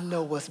I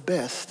know what's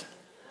best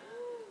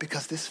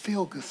because this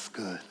feels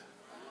good.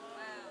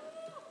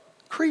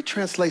 Crete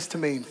translates to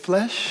mean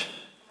flesh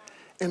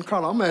and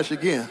carnal. I'm gonna ask you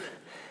again.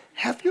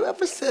 Have you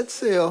ever set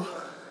sail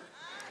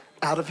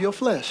out of your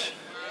flesh?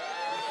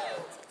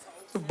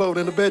 A boat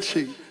and a bed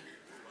sheet.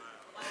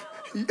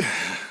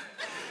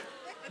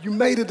 You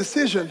made a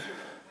decision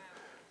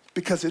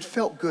because it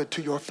felt good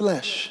to your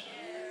flesh.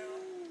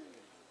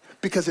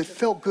 Because it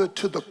felt good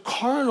to the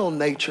carnal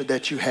nature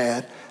that you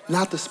had,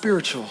 not the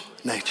spiritual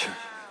nature.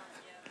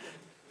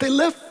 They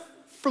left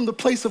from the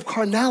place of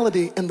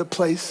carnality in the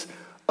place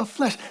of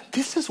flesh.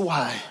 This is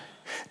why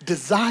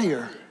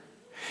desire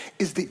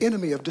is the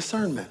enemy of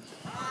discernment.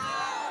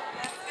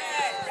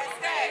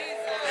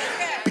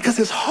 Because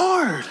it's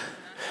hard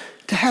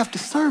to have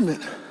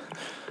discernment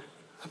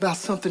about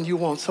something you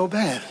want so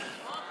bad.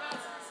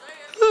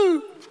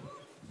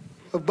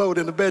 A boat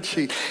and a bed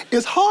sheet.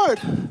 It's hard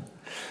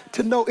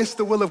to know it's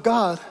the will of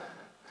God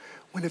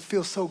when it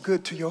feels so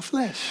good to your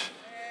flesh.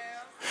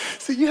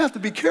 See, you have to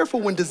be careful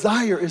when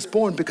desire is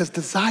born because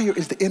desire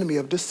is the enemy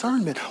of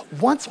discernment.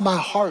 Once my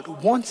heart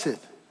wants it,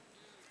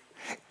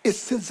 it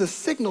sends a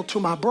signal to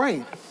my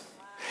brain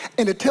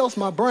and it tells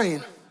my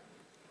brain,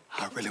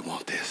 I really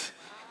want this.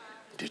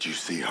 Did you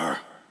see her?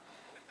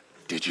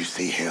 Did you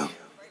see him?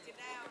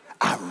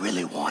 I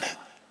really want it.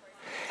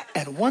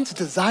 And once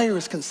desire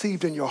is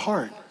conceived in your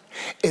heart,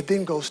 it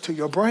then goes to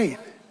your brain.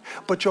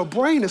 But your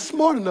brain is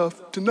smart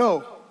enough to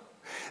know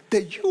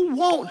that you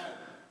won't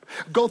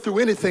go through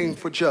anything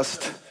for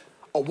just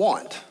a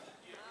want,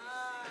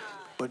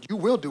 but you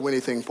will do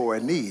anything for a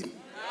need.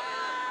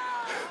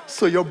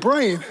 So your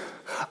brain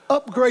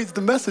upgrades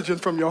the messaging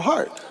from your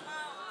heart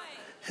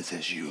and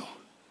says you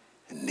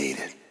need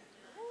it.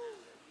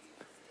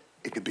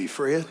 It could be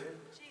Fred.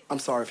 I'm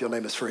sorry if your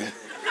name is Fred.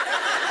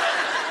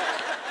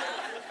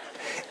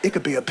 It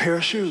could be a pair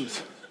of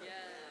shoes.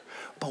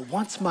 But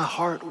once my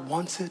heart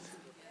wants it,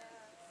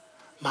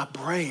 my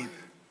brain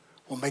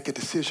will make a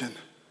decision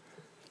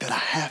that I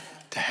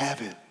have to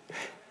have it.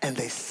 And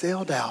they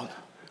sailed out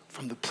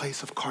from the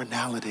place of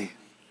carnality,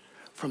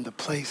 from the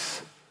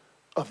place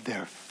of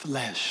their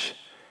flesh.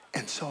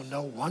 And so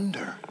no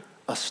wonder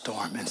a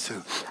storm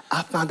ensued.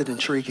 I find it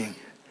intriguing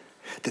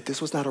that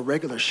this was not a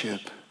regular ship.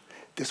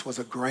 This was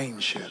a grain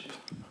ship.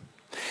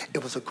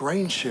 It was a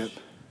grain ship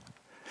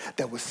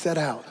that was set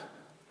out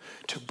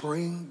to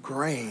bring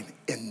grain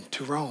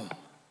into Rome.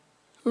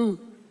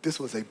 This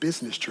was a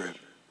business trip.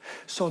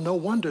 So no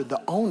wonder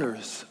the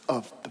owners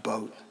of the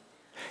boat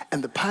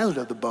and the pilot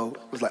of the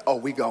boat was like, oh,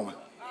 we going.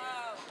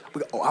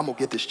 I'm gonna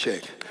get this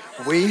check.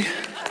 We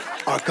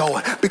are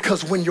going.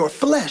 Because when your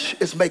flesh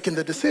is making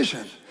the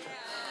decision,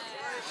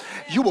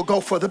 you will go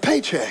for the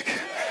paycheck.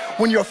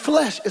 When your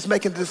flesh is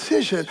making the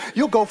decision,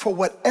 you'll go for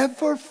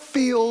whatever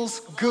feels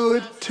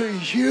good to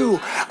you.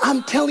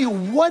 I'm telling you,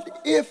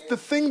 what if the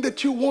thing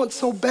that you want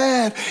so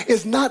bad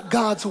is not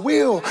God's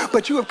will,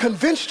 but you have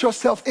convinced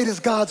yourself it is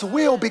God's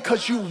will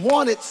because you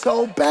want it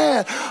so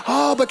bad?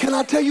 Oh, but can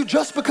I tell you,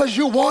 just because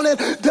you want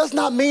it does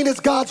not mean it's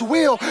God's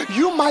will.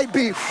 You might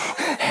be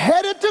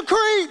headed to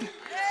Crete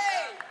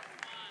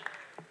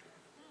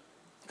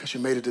because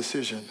you made a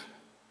decision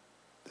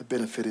that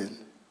benefited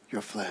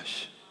your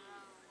flesh.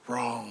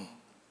 Wrong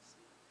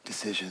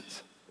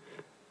decisions.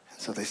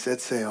 And so they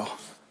set sail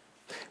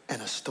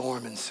and a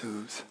storm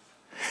ensues.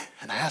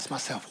 And I asked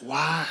myself,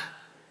 why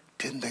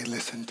didn't they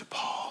listen to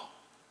Paul?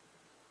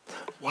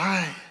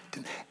 Why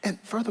didn't,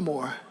 and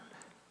furthermore,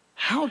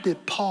 how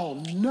did Paul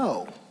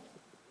know?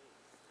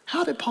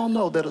 How did Paul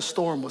know that a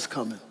storm was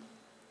coming?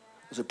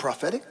 Was it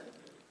prophetic?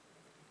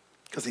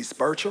 Because he's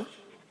spiritual?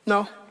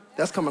 No,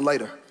 that's coming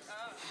later.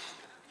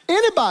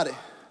 Anybody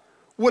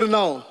would have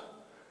known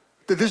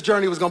that this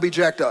journey was going to be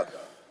jacked up.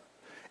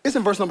 It's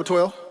in verse number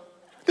 12.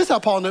 This is how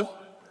Paul knew.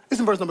 It's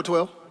in verse number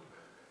 12.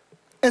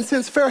 And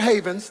since Fair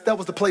Havens, that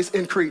was the place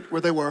in Crete where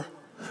they were,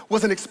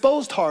 was an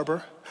exposed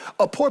harbor,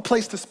 a poor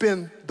place to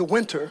spend the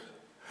winter,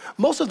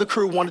 most of the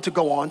crew wanted to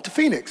go on to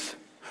Phoenix,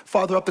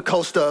 farther up the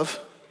coast of,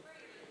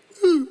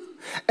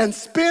 and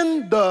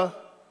spend the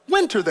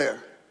winter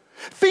there.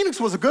 Phoenix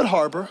was a good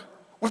harbor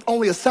with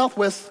only a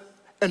southwest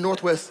and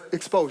northwest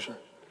exposure.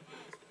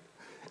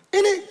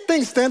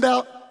 Anything stand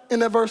out in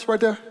that verse right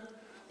there?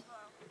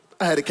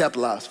 I had it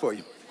capitalized for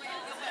you.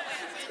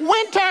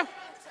 Winter.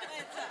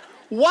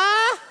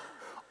 Why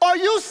are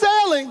you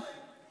sailing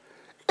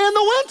in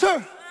the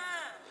winter?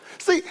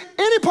 See,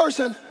 any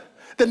person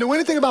that knew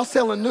anything about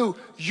sailing knew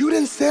you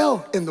didn't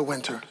sail in the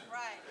winter.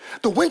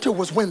 The winter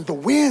was when the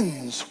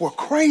winds were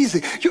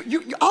crazy.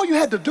 All you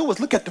had to do was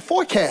look at the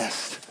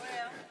forecast.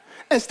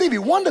 And Stevie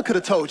Wonder could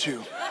have told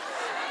you,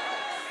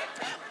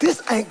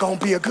 this ain't gonna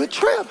be a good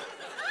trip.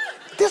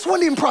 This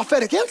wasn't even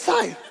prophetic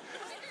insight.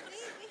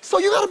 So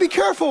you gotta be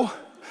careful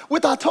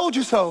with I told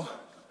you so.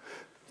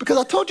 Because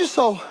I told you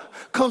so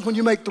comes when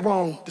you make the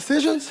wrong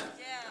decisions.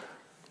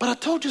 But I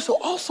told you so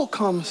also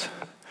comes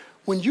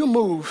when you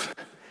move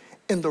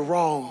in the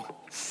wrong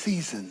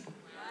season.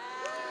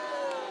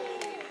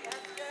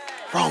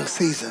 Wrong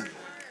season.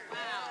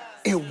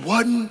 It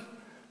wasn't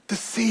the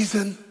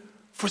season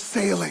for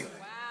sailing.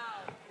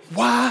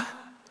 Why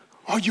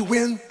are you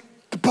in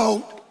the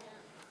boat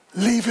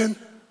leaving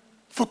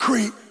for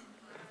Crete,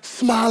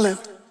 smiling,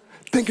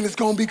 thinking it's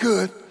gonna be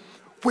good,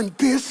 when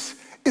this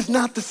is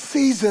not the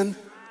season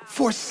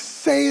for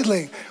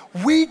sailing?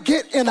 We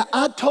get in a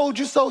I told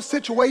you so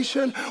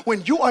situation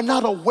when you are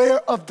not aware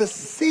of the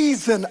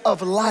season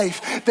of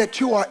life that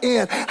you are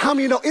in. How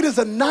many know it is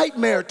a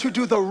nightmare to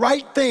do the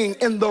right thing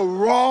in the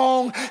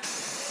wrong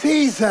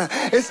season?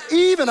 It's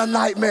even a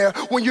nightmare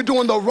when you're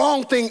doing the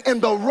wrong thing in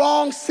the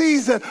wrong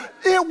season.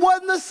 It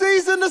wasn't the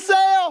season to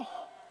sail.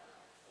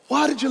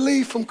 Why did you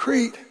leave from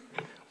Crete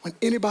when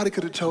anybody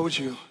could have told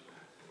you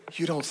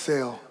you don't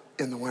sail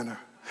in the winter?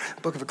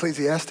 The book of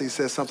Ecclesiastes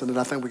says something that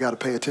I think we got to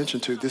pay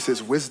attention to. This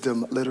is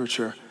wisdom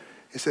literature.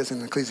 It says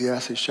in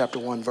Ecclesiastes chapter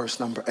 1,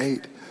 verse number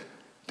 8,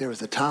 there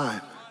is a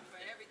time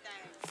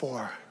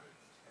for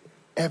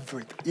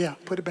everything. Yeah,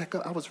 put it back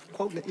up. I was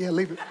quoting it. Yeah,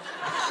 leave it.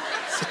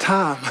 It's a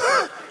time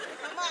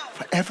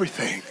for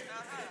everything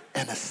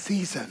and a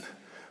season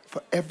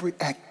for every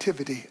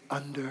activity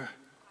under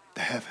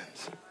the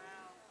heavens.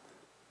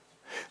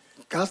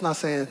 God's not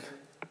saying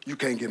you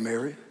can't get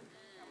married,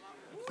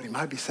 but he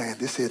might be saying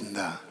this isn't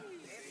the.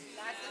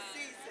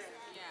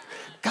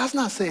 God's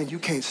not saying you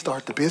can't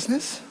start the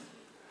business,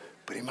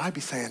 but he might be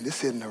saying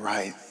this isn't the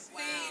right.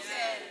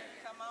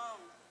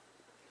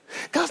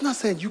 God's not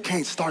saying you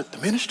can't start the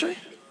ministry.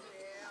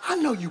 I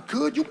know you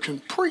could, you can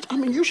preach. I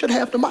mean, you should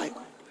have the mic.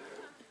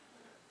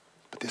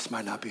 But this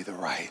might not be the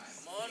right.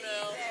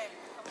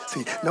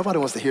 See, nobody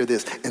wants to hear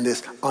this in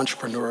this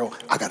entrepreneurial,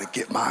 I gotta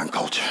get mine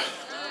culture.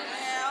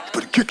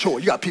 But get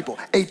yours. You got people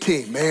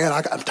 18,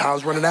 man,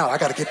 time's running out. I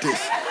gotta get this.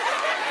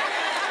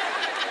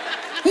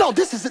 No,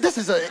 this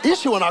is an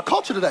issue in our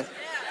culture today.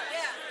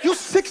 You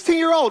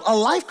 16-year-old, a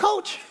life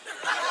coach?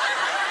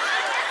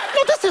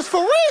 No, this is for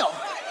real.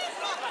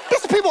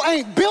 These people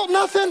ain't built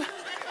nothing,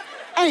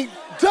 ain't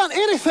done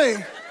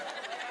anything,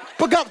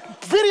 but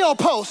got video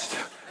posts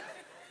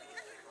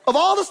of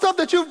all the stuff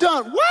that you've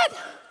done. What?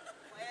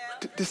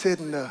 This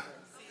isn't the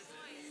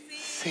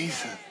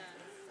season.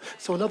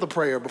 So another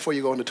prayer before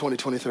you go into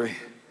 2023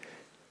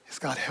 is,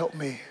 God, help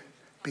me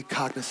be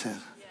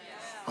cognizant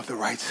of the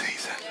right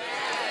season.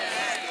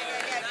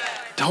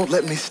 Don't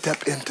let me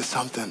step into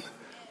something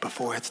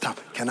before it's time.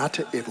 Can I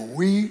tell you, if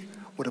we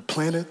would have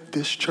planted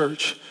this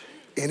church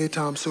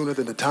anytime sooner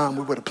than the time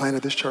we would have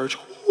planted this church,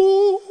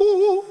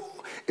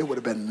 it would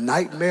have been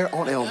nightmare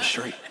on Elm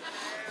Street.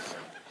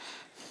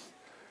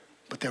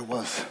 But there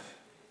was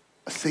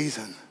a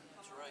season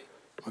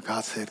where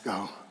God said,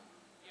 go.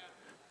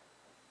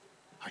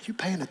 Are you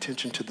paying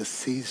attention to the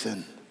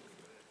season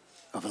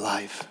of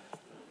life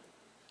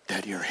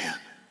that you're in?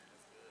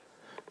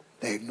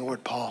 They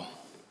ignored Paul.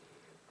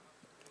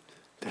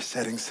 They're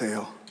setting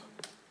sail.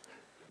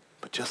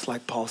 But just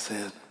like Paul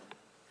said,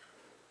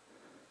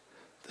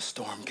 the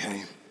storm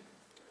came.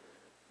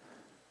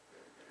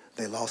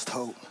 They lost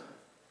hope.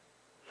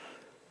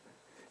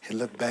 It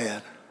looked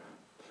bad.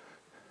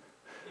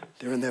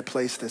 They're in that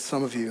place that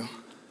some of you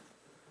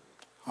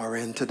are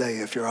in today,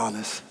 if you're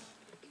honest,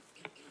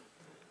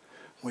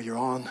 where you're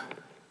on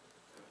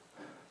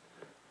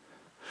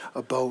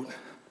a boat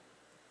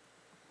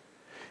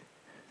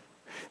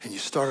and you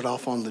started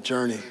off on the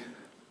journey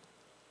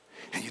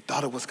and you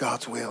thought it was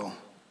God's will,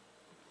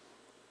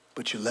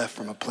 but you left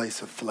from a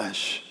place of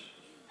flesh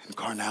and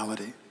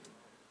carnality.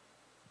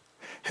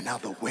 And now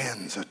the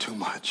winds are too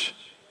much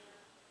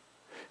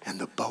and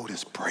the boat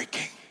is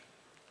breaking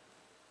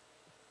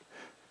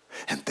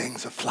and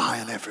things are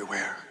flying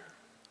everywhere.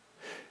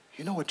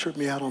 You know what tripped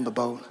me out on the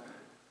boat?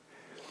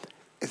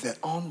 Is that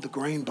on the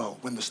grain boat,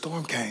 when the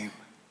storm came,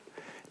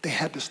 they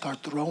had to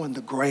start throwing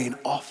the grain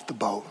off the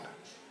boat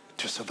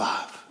to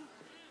survive.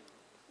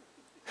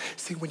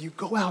 See, when you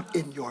go out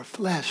in your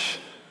flesh,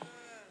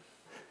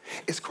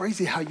 it's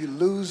crazy how you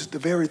lose the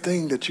very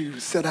thing that you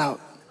set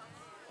out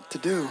to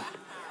do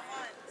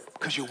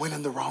because you went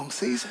in the wrong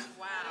season.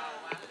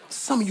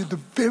 Some of you, the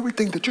very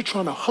thing that you're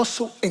trying to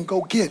hustle and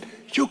go get,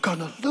 you're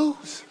gonna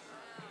lose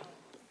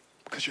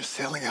because you're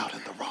selling out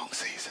in the wrong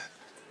season.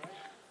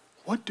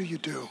 What do you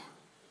do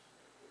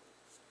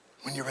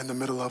when you're in the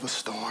middle of a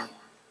storm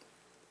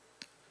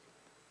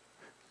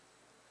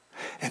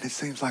and it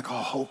seems like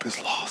all hope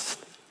is lost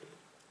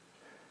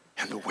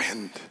and the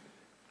wind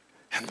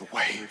and the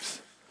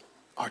waves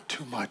are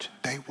too much?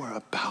 They were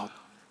about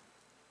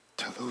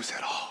to lose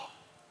it all.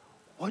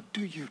 What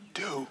do you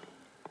do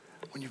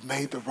when you've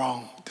made the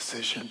wrong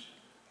decision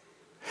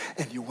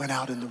and you went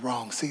out in the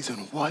wrong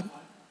season? What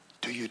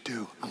do you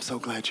do? I'm so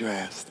glad you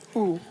asked.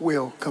 Ooh,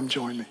 Will, come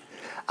join me.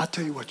 I'll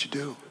tell you what you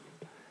do.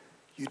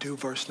 You do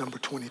verse number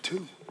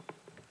 22.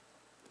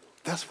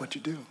 That's what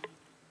you do.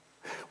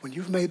 When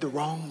you've made the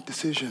wrong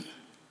decision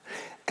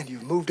and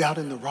you've moved out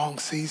in the wrong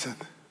season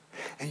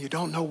and you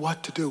don't know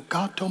what to do,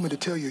 God told me to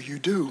tell you, you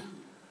do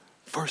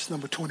verse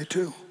number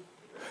 22.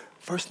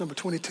 Verse number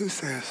 22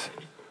 says,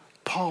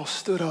 Paul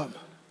stood up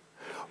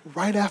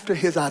right after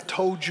his I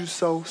told you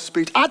so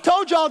speech. I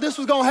told y'all this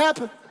was going to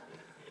happen.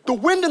 The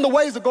wind and the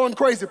waves are going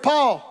crazy.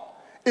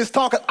 Paul is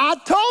talking. I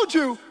told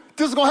you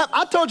this is going to happen.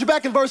 I told you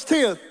back in verse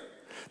 10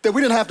 that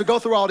we didn't have to go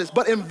through all this.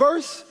 But in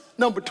verse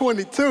number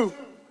 22,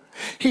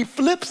 he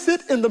flips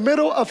it in the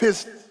middle of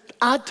his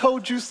I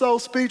told you so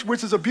speech,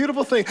 which is a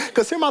beautiful thing.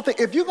 Because here's my thing.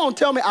 If you're going to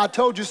tell me I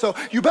told you so,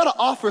 you better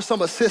offer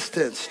some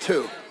assistance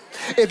too.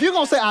 If you're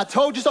going to say, I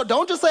told you so,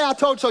 don't just say I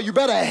told you so. You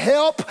better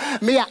help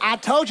me. I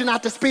told you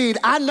not to speed.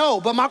 I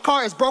know, but my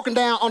car is broken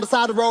down on the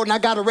side of the road and I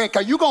got a wreck.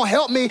 Are you going to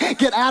help me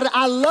get out of it?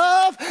 I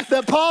love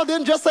that Paul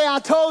didn't just say, I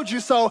told you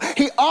so.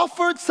 He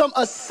offered some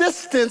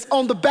assistance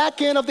on the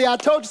back end of the I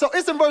told you so.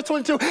 It's in verse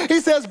 22.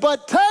 He says,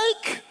 but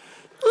take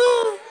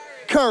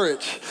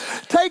courage.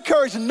 Take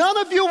courage. None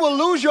of you will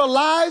lose your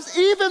lives,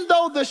 even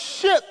though the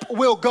ship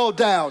will go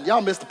down.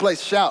 Y'all missed the place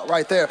to shout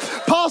right there.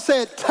 Paul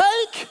said,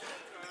 take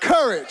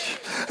courage.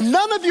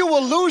 None of you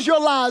will lose your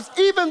lives,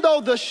 even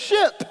though the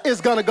ship is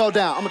gonna go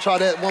down. I'm gonna try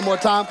that one more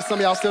time because some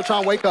of y'all still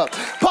trying to wake up.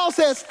 Paul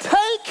says,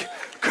 take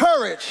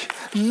courage.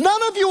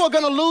 None of you are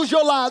gonna lose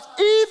your lives,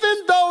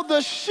 even though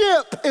the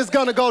ship is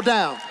gonna go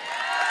down.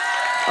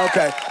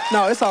 Okay,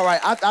 no, it's all right.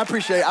 I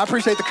appreciate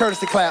the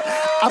courtesy clap.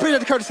 I appreciate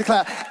the courtesy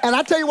clap. And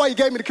I tell you why you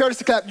gave me the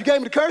courtesy clap. You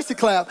gave me the courtesy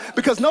clap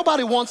because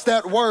nobody wants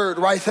that word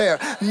right there.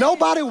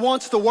 Nobody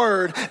wants the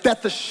word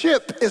that the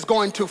ship is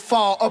going to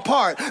fall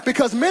apart.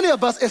 Because many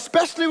of us,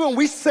 especially when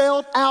we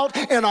sailed out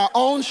in our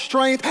own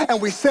strength and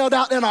we sailed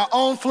out in our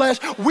own flesh,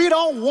 we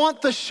don't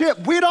want the ship.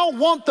 We don't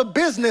want the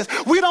business.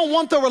 We don't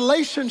want the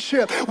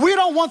relationship. We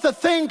don't want the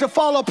thing to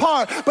fall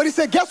apart. But he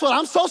said, guess what?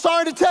 I'm so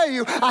sorry to tell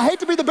you, I hate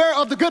to be the bearer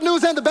of the good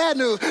news and the bad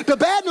news. The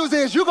bad news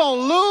is you're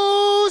going to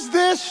lose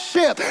this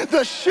ship.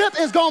 The ship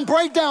is going to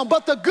break down.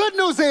 But the good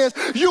news is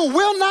you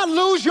will not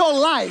lose your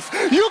life.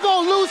 You're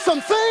going to lose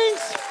some things,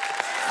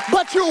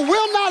 but you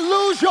will not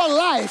lose your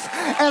life.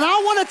 And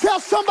I want to tell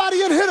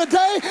somebody in here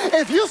today,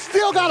 if you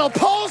still got a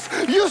pulse,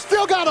 you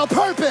still got a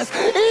purpose.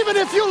 Even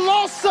if you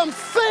lost some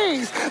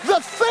things, the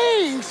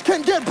things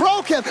can get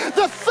broken.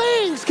 The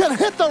things can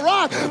hit the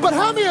rock. But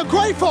how many are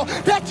grateful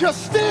that you're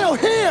still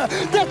here,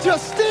 that you're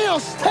still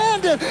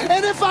standing?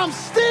 And if I'm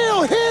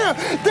still here,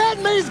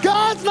 that means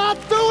God's not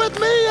through with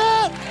me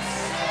yet.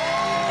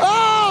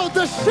 Oh,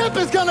 the ship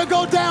is gonna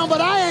go down,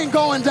 but I ain't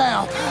going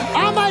down.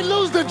 I might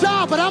lose the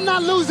job, but I'm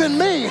not losing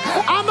me.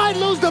 I might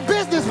lose the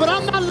business, but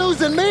I'm not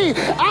losing me.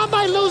 I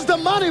might lose the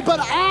money, but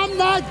I'm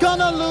not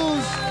gonna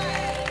lose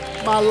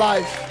my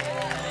life.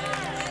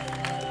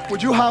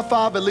 Would you high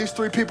five at least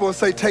 3 people and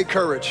say, take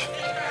courage?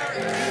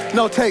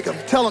 No, take them.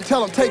 Tell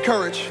them, take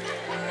courage.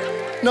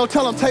 No,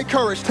 tell them, take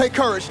courage, take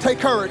courage, take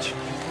courage.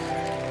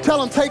 Tell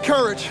them, take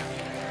courage.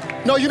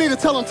 No, you need to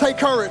tell them, take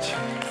courage.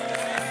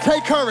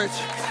 Take courage.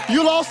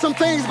 You lost some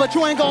things, but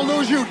you ain't gonna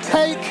lose you.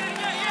 Take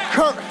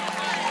courage.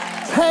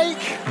 Take.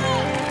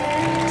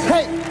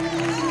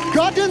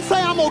 God didn't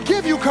say I'm gonna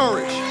give you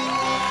courage.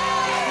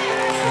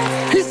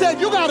 He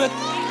said you gotta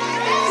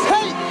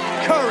take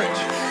courage.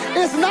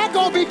 It's not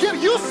gonna be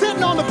given. You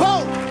sitting on the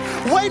boat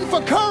waiting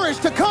for courage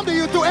to come to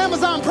you through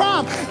Amazon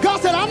Prime.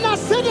 God said, I'm not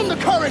sending the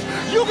courage.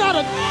 You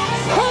gotta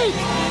take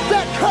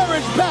that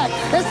courage back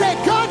and say,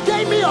 God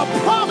gave me a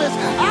promise.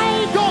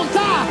 I ain't gonna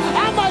die.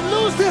 I might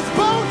lose this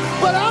boat,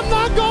 but I'm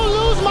not gonna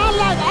lose my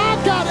life. I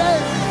got a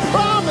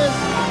promise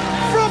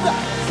from the.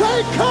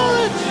 Take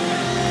courage.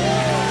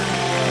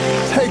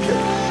 Take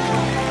it.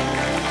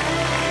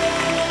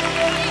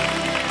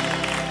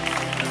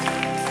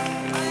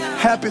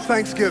 Happy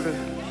Thanksgiving.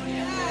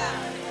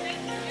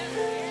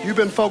 You've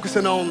been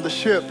focusing on the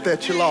ship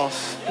that you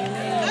lost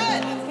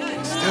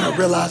instead of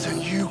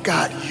realizing you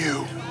got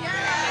you.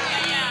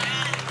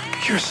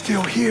 You're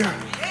still here.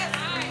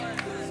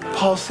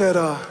 Paul said,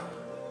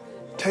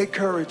 take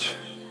courage.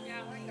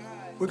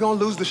 We're going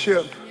to lose the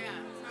ship.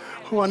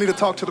 I need to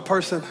talk to the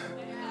person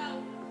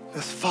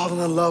that's fallen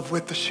in love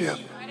with the ship.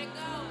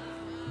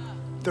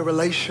 the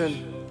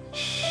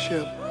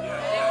relationship.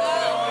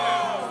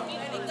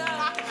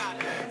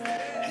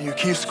 And you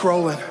keep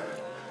scrolling,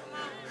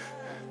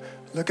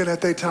 looking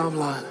at their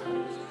timeline.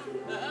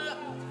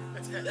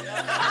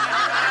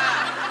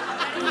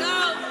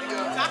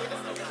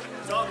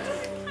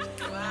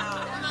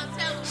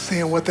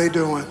 Seeing what they're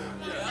doing.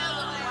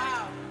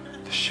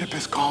 The ship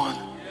is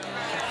gone.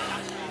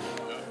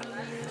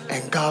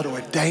 And God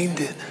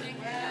ordained it.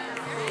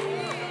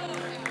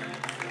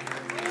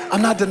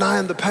 I'm not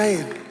denying the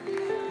pain,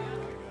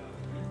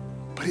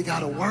 but he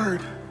got a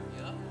word.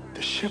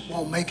 The ship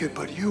won't make it,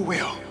 but you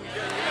will.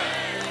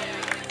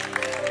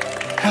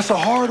 That's a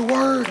hard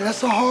word.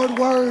 That's a hard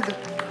word.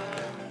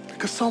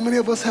 Because so many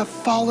of us have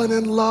fallen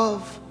in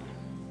love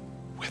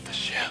with the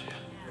ship.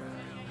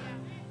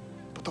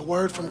 But the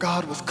word from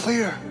God was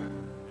clear.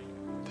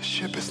 The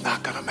ship is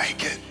not gonna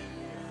make it,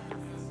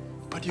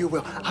 but you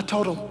will. I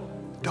told him,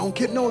 don't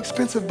get no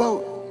expensive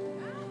boat.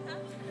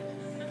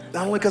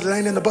 Not only because it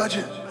ain't in the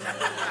budget,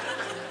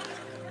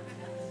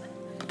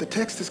 but the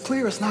text is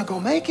clear, it's not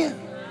gonna make it.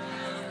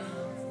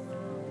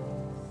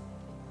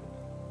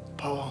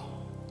 Paul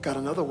got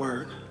another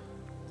word.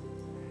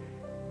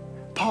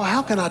 Paul,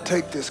 how can I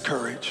take this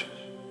courage?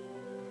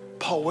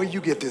 Paul, where you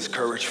get this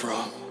courage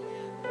from?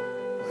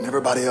 When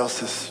everybody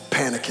else is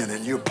panicking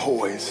and you're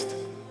poised.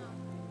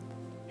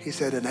 He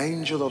said, an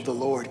angel of the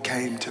Lord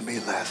came to me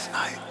last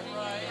night.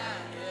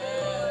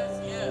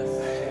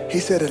 He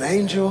said, an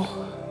angel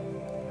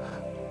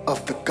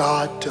of the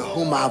God to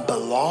whom I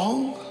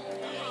belong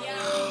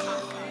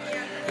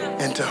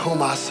and to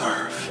whom I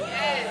serve.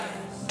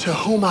 To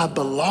whom I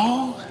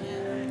belong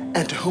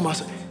and to whom I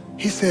serve.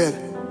 He said,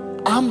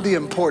 I'm the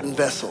important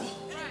vessel.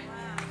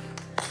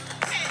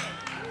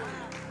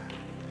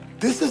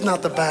 This is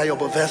not the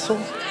valuable vessel.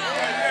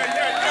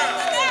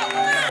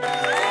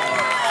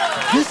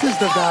 This is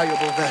the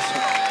valuable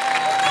vessel.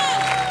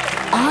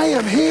 I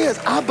am his.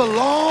 I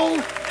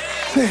belong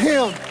to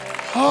him.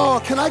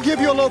 Oh, can I give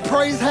you a little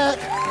praise hack?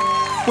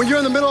 When you're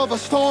in the middle of a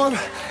storm,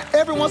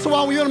 every once in a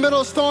while when you're in the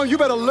middle of a storm, you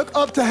better look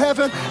up to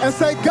heaven and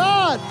say,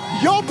 God,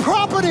 your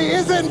property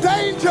is in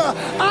danger.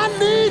 I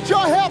need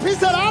your help. He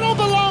said, I don't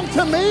belong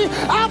to me.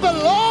 I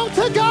belong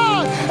to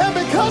God. And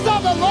because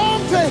I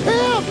belong to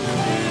him,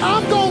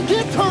 I'm going to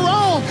get to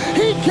Rome.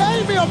 He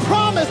gave me a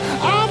promise.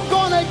 I'm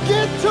going to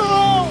get to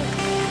Rome.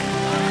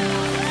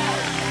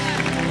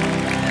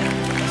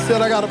 He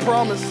said, I got a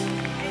promise.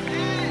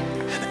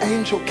 An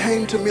angel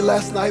came to me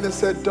last night and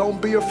said,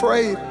 don't be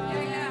afraid.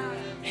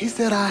 He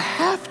said, I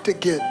have to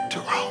get to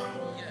Rome.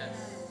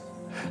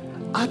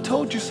 I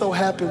told you so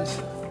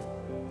happens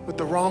with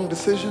the wrong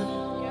decision.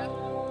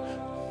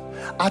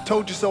 I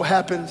told you so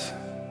happens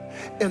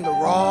in the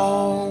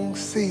wrong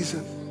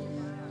season,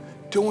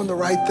 doing the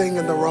right thing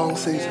in the wrong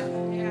season.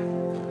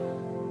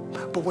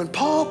 But when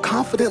Paul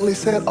confidently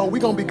said, oh,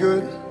 we're going to be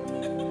good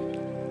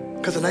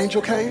because an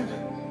angel came,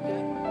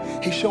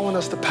 he's showing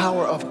us the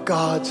power of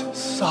God's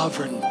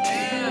sovereignty.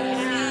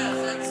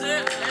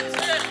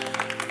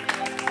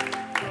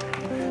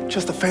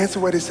 Just a fancy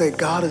way to say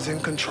God is in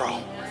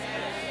control.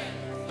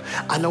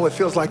 I know it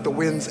feels like the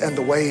winds and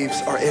the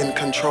waves are in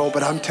control,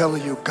 but I'm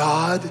telling you,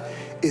 God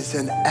is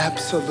in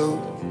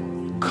absolute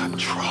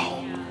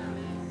control.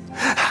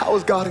 How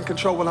is God in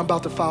control when I'm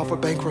about to file for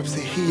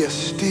bankruptcy? He is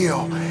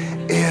still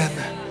in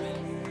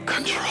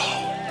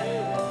control.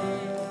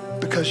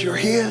 Because you're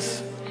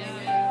his,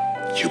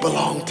 you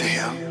belong to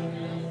him.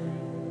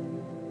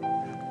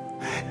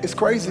 It's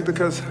crazy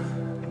because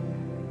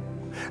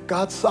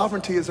God's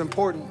sovereignty is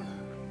important.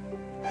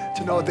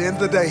 To know at the end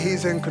of the day,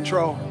 he's in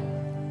control.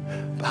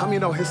 But how many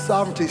know his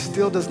sovereignty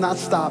still does not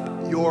stop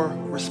your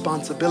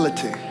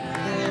responsibility?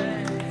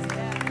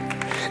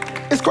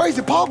 It's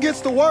crazy. Paul gets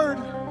the word.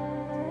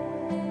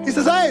 He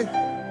says, hey,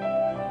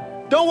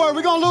 don't worry,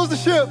 we're going to lose the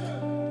ship.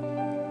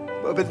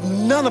 But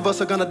none of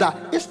us are going to die.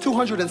 It's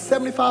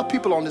 275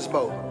 people on this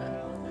boat.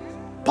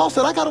 Paul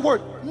said, I got a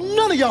word.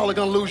 None of y'all are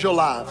going to lose your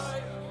lives.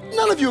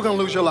 None of you are going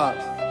to lose your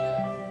lives.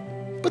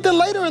 But then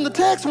later in the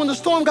text, when the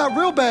storm got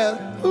real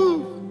bad,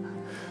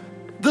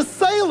 the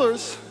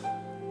sailors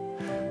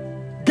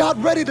got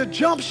ready to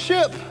jump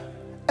ship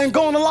and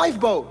go on a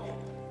lifeboat.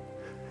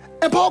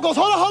 And Paul goes,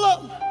 hold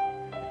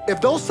up.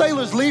 If those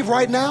sailors leave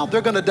right now,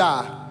 they're gonna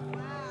die.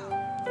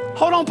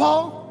 Hold on,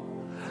 Paul.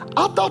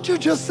 I thought you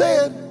just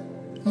said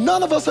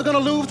none of us are gonna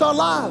lose our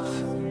lives.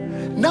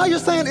 Now you're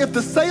saying if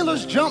the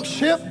sailors jump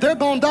ship, they're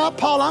gonna die?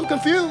 Paul, I'm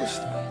confused.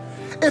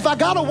 If I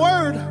got a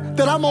word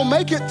that I'm gonna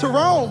make it to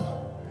Rome,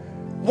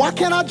 why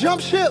can't I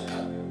jump ship?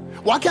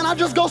 Why can't I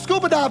just go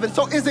scuba diving?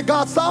 So is it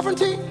God's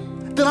sovereignty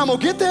that I'm gonna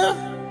get there?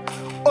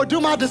 Or do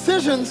my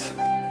decisions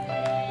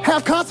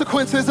have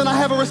consequences and I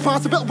have a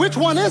responsibility? Which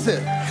one is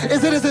it?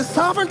 Is it his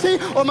sovereignty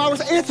or my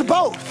responsibility? It's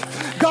both.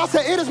 God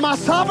said, it is my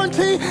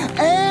sovereignty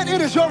and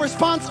it is your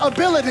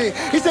responsibility.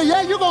 He said,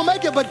 yeah, you're gonna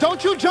make it, but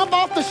don't you jump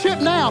off the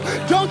ship now.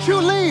 Don't you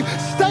leave.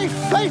 Stay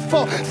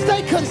faithful.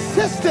 Stay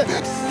consistent.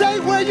 Stay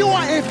where you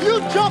are. If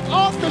you jump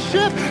off the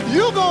ship,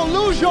 you're gonna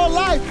lose your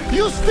life.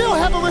 You still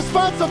have a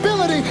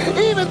responsibility,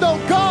 even though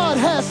God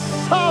has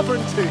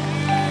sovereignty.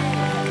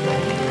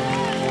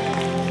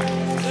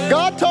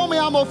 God told me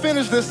I'm gonna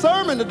finish this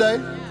sermon today,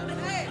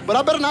 but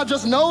I better not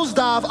just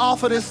nosedive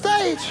off of this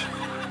stage.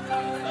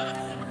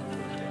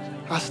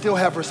 I still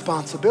have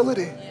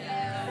responsibility,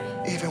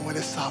 even when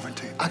it's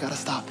sovereignty. I gotta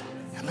stop.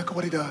 And look at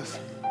what he does.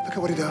 Look at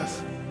what he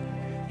does.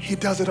 He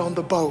does it on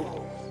the boat.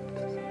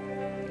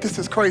 This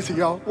is crazy,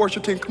 y'all.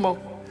 Worship team, come on.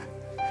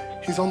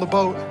 He's on the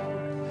boat.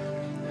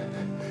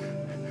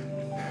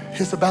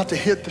 He's about to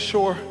hit the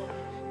shore.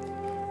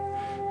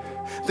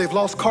 They've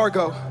lost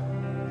cargo.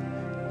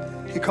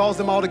 He calls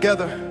them all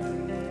together.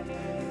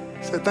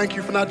 He said, thank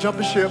you for not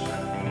jumping ship.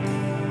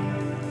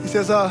 He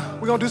says,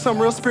 we're gonna do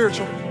something real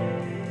spiritual.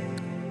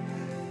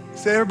 He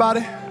said,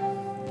 everybody,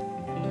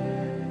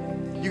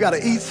 you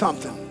gotta eat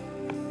something.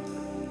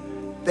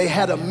 They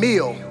had a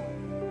meal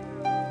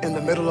in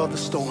the middle of the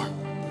storm.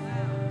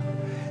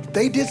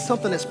 They did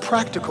something as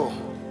practical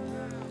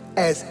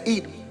as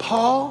eat.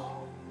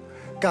 Paul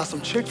got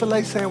some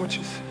Chick-fil-A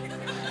sandwiches.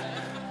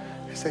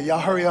 He said, y'all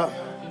hurry up.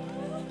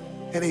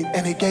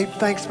 And he gave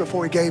thanks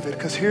before he gave it,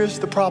 because here's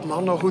the problem. I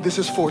don't know who this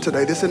is for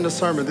today. This isn't a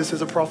sermon. This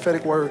is a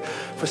prophetic word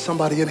for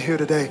somebody in here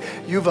today.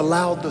 You've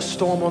allowed the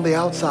storm on the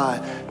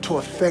outside to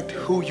affect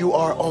who you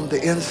are on the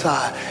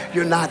inside.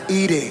 You're not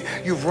eating.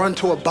 You've run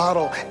to a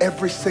bottle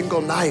every single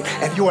night,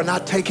 and you are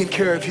not taking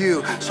care of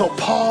you. So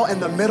Paul, in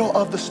the middle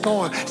of the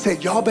storm,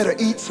 said, y'all better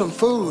eat some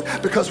food,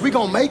 because we're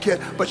going to make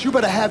it, but you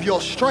better have your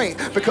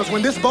strength, because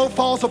when this boat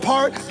falls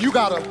apart, you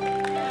gotta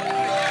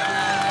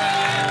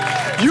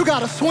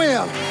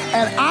swim.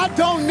 And I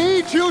don't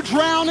need you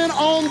drowning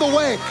on the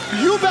way.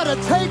 You better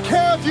take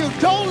care of you.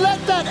 Don't let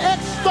that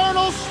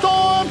external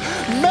storm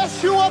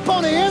mess you up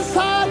on the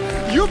inside.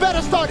 You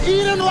better start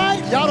eating right.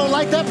 Y'all don't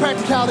like that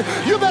practicality.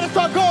 You better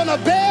start going to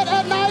bed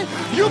at night.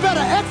 You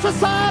better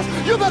exercise.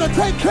 You better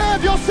take care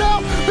of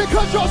yourself,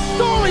 because your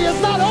story is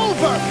not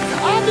over.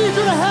 I need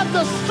you to have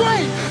the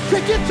strength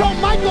to get your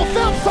Michael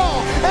Phelps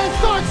on and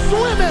start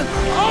swimming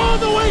all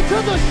the way to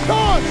the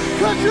shore,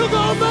 because you're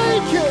going to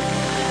make it.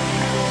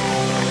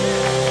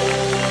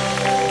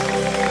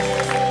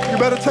 You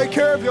better take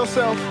care of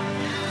yourself.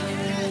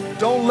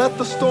 Don't let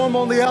the storm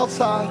on the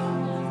outside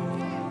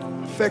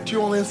affect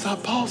you on the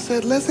inside. Paul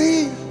said, let's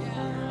eat.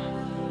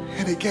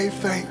 And he gave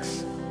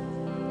thanks.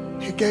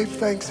 He gave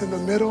thanks in the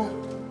middle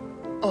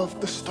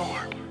of the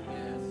storm.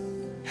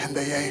 And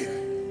they ate,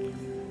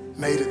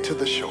 made it to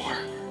the shore.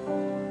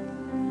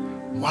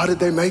 Why did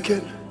they make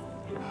it?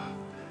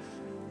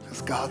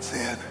 Because God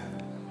said,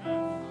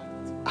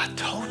 I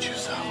told you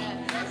so.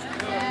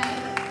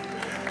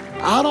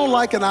 I don't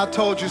like an I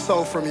told you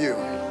so from you,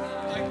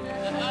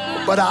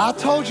 but I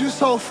told you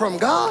so from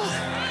God.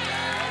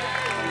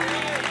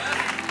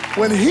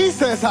 When he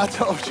says I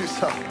told you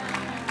so,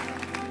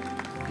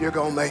 you're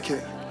gonna make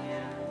it.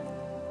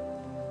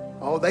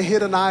 Oh, they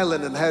hit an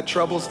island and had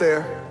troubles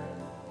there.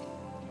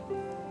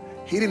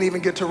 He didn't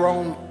even get to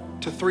Rome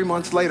till 3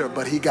 months later,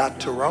 but he got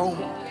to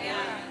Rome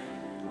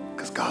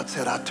because God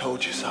said I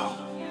told you so.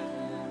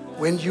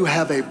 When you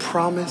have a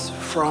promise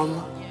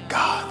from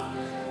God,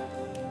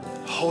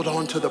 hold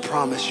on to the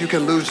promise. You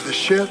can lose the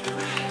ship,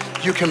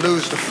 you can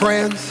lose the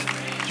friends,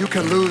 you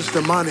can lose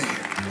the money.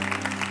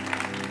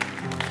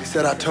 He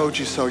said, I told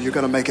you so. You're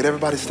gonna make it.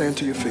 Everybody stand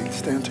to your feet.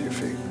 Stand to your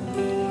feet.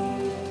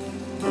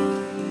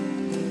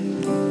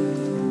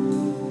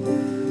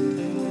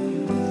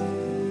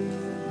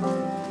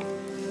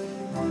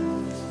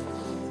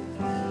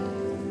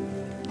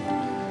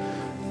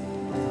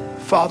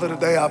 Father,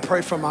 today I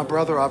pray for my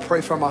brother, I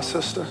pray for my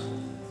sister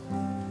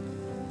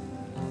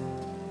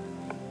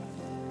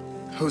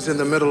who's in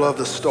the middle of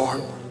the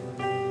storm.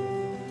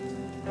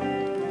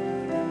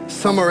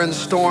 Some are in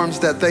storms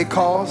that they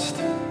caused.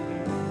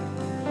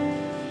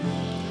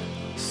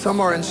 Some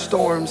are in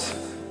storms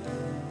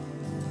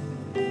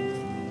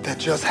that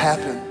just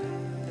happen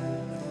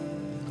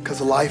because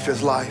life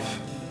is life.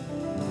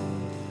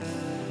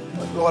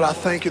 But Lord, I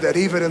thank you that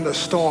even in the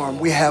storm,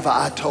 we have a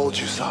I told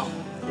you so.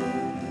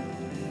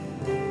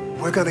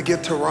 We're gonna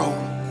get to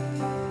Rome.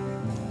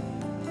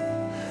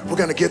 We're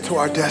gonna get to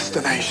our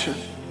destination.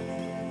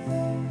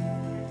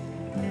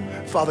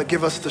 Father,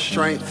 give us the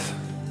strength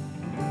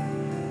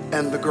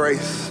and the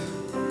grace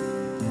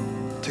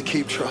to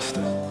keep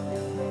trusting.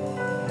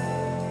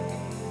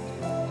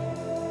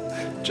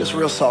 Just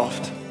real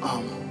soft.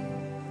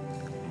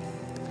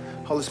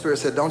 Holy Spirit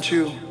said, don't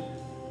you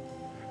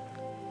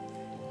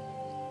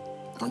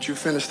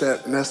finish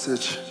that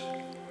message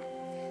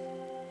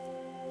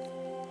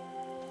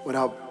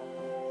without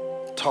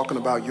talking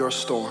about your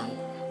storm.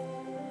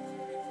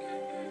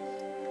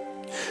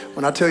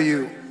 When I tell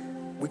you,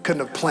 we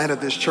couldn't have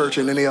planted this church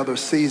in any other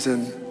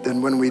season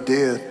than when we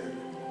did.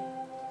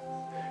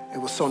 It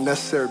was so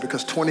necessary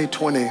because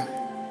 2020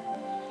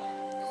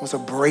 was a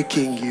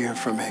breaking year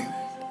for me.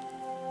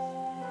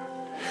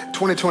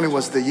 2020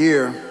 was the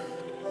year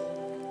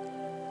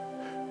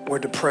where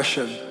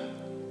depression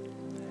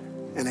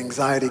and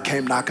anxiety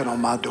came knocking on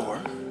my door.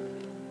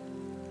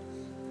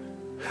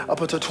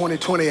 Up until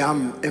 2020,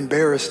 I'm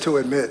embarrassed to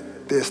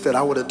admit this, that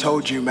I would have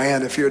told you,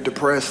 man, if you're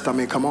depressed, I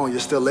mean, come on, you're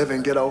still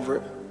living, get over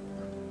it.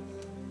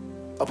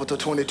 Up until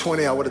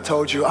 2020, I would have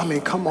told you, I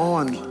mean, come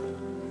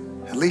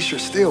on. At least you're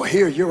still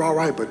here. You're all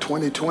right. But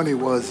 2020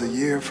 was a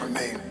year for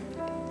me.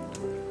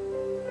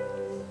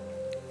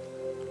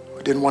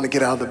 I didn't want to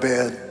get out of the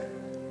bed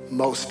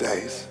most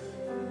days.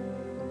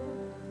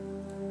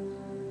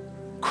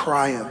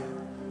 Crying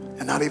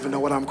and not even know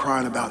what I'm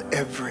crying about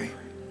every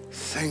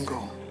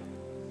single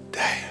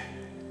day.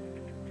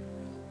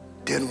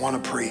 Didn't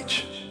want to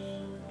preach.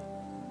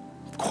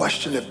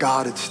 Questioned if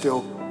God had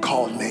still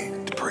called me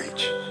to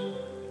preach.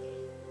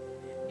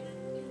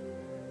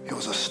 It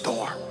was a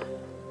storm.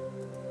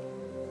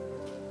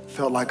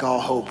 Felt like all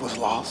hope was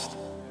lost.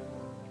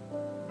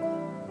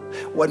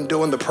 Wasn't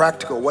doing the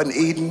practical, wasn't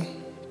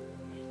eating.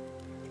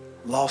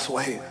 Lost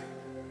weight.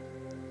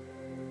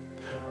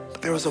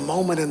 But there was a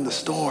moment in the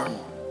storm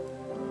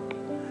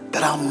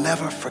that I'll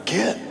never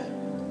forget.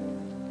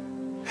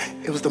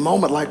 It was the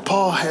moment like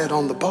Paul had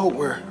on the boat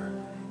where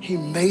he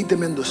made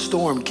them in the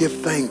storm give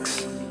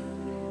thanks.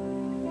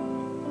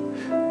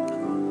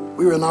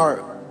 We were in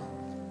our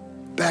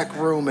back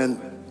room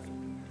and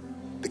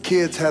the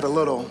kids had a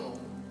little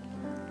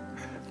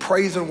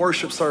praise and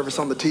worship service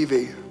on the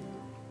TV.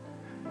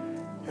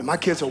 And my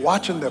kids are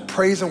watching the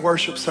praise and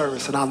worship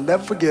service, and I'll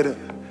never forget it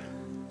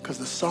because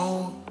the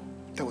song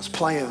that was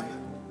playing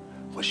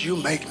was "You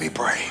Make Me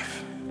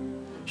Brave.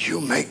 You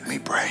make me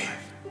brave.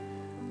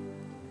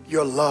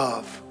 Your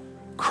love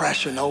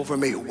crashing over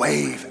me,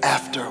 wave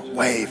after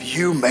wave.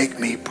 You make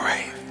me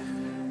brave."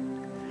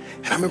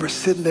 And I remember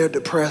sitting there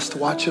depressed,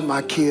 watching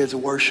my kids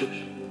worship.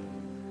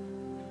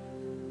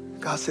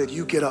 God said,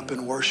 "You get up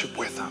and worship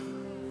with them."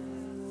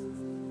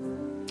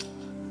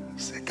 I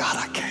said, "God,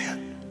 I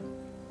can't."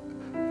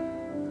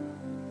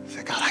 I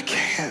said, "God, I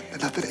can't.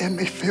 Nothing in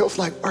me feels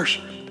like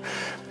worship."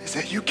 He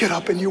said, "You get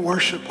up and you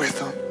worship with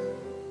them."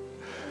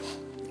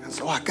 And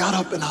so I got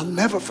up, and I'll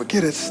never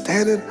forget it,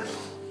 standing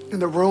in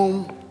the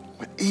room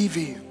with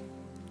Evie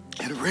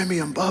and Remy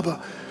and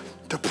Bubba,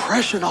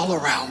 depression all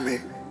around me.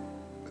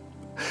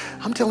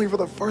 I'm telling you, for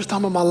the first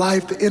time in my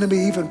life, the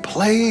enemy even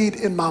played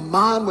in my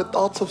mind with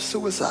thoughts of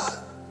suicide.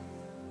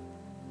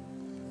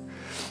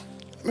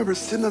 I remember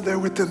sitting there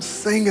with them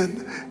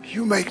singing,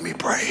 "You make me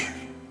brave.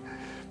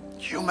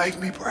 You make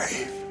me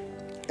brave."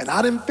 And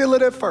I didn't feel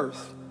it at first.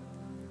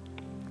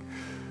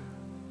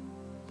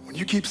 When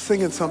you keep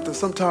singing something,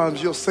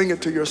 sometimes you'll sing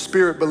it till your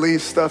spirit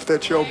believes stuff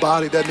that your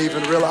body doesn't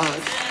even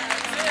realize.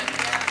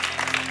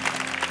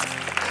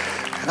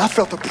 And I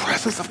felt the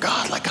presence of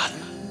God like I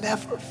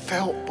never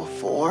felt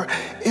before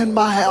in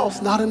my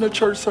house, not in a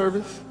church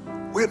service,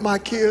 with my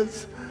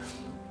kids,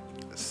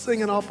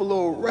 singing off a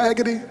little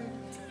raggedy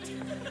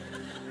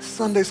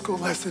Sunday school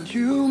lesson.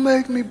 "You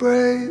make me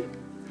brave.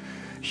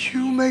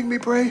 You make me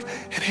brave."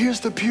 And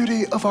here's the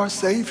beauty of our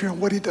Savior and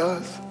what he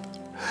does.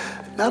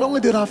 Not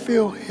only did I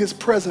feel his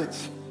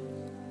presence,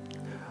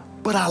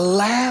 but I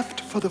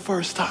laughed for the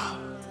first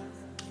time.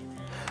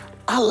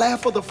 I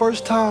laughed for the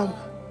first time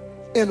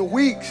in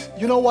weeks.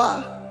 You know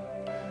why?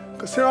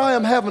 Because here I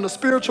am having a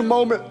spiritual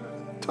moment,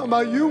 talking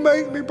about "You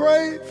make me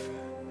brave.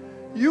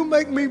 You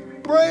make me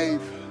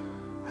brave."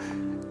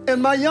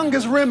 And my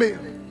youngest, Remy,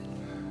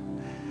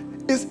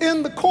 is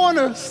in the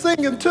corner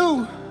singing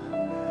too.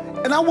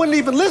 And I wasn't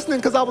even listening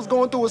because I was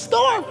going through a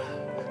storm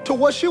to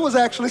what she was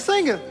actually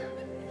singing.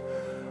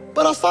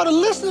 But I started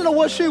listening to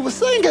what she was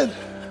singing.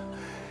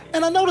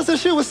 And I noticed that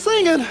she was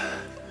singing,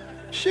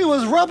 she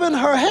was rubbing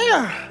her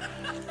hair.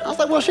 I was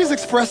like, well, she's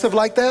expressive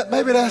like that.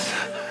 Maybe that's...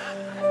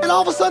 And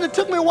all of a sudden, it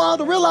took me a while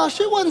to realize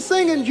she wasn't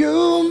singing,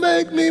 "You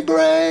make me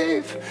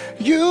brave.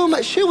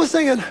 She was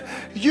singing,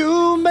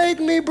 "You make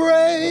me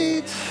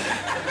brave.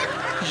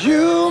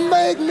 You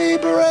make me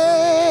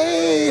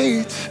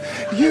brave.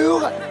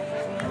 You..."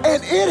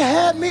 And it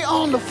had me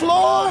on the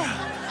floor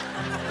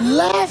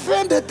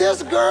laughing that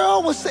this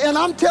girl was, and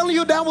I'm telling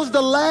you, that was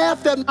the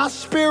laugh that my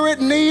spirit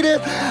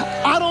needed.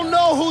 I don't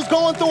know who's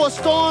going through a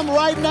storm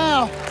right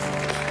now,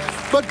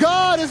 but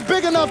God is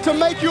big enough to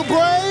make you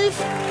brave.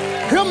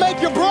 He'll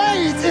make you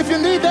brave if you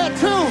need that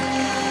too.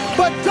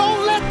 But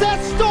don't let that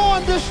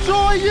storm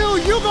destroy you.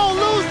 You're going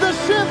to lose the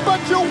ship, but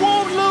you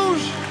won't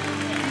lose.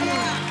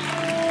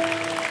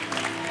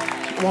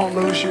 You won't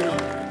lose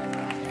you.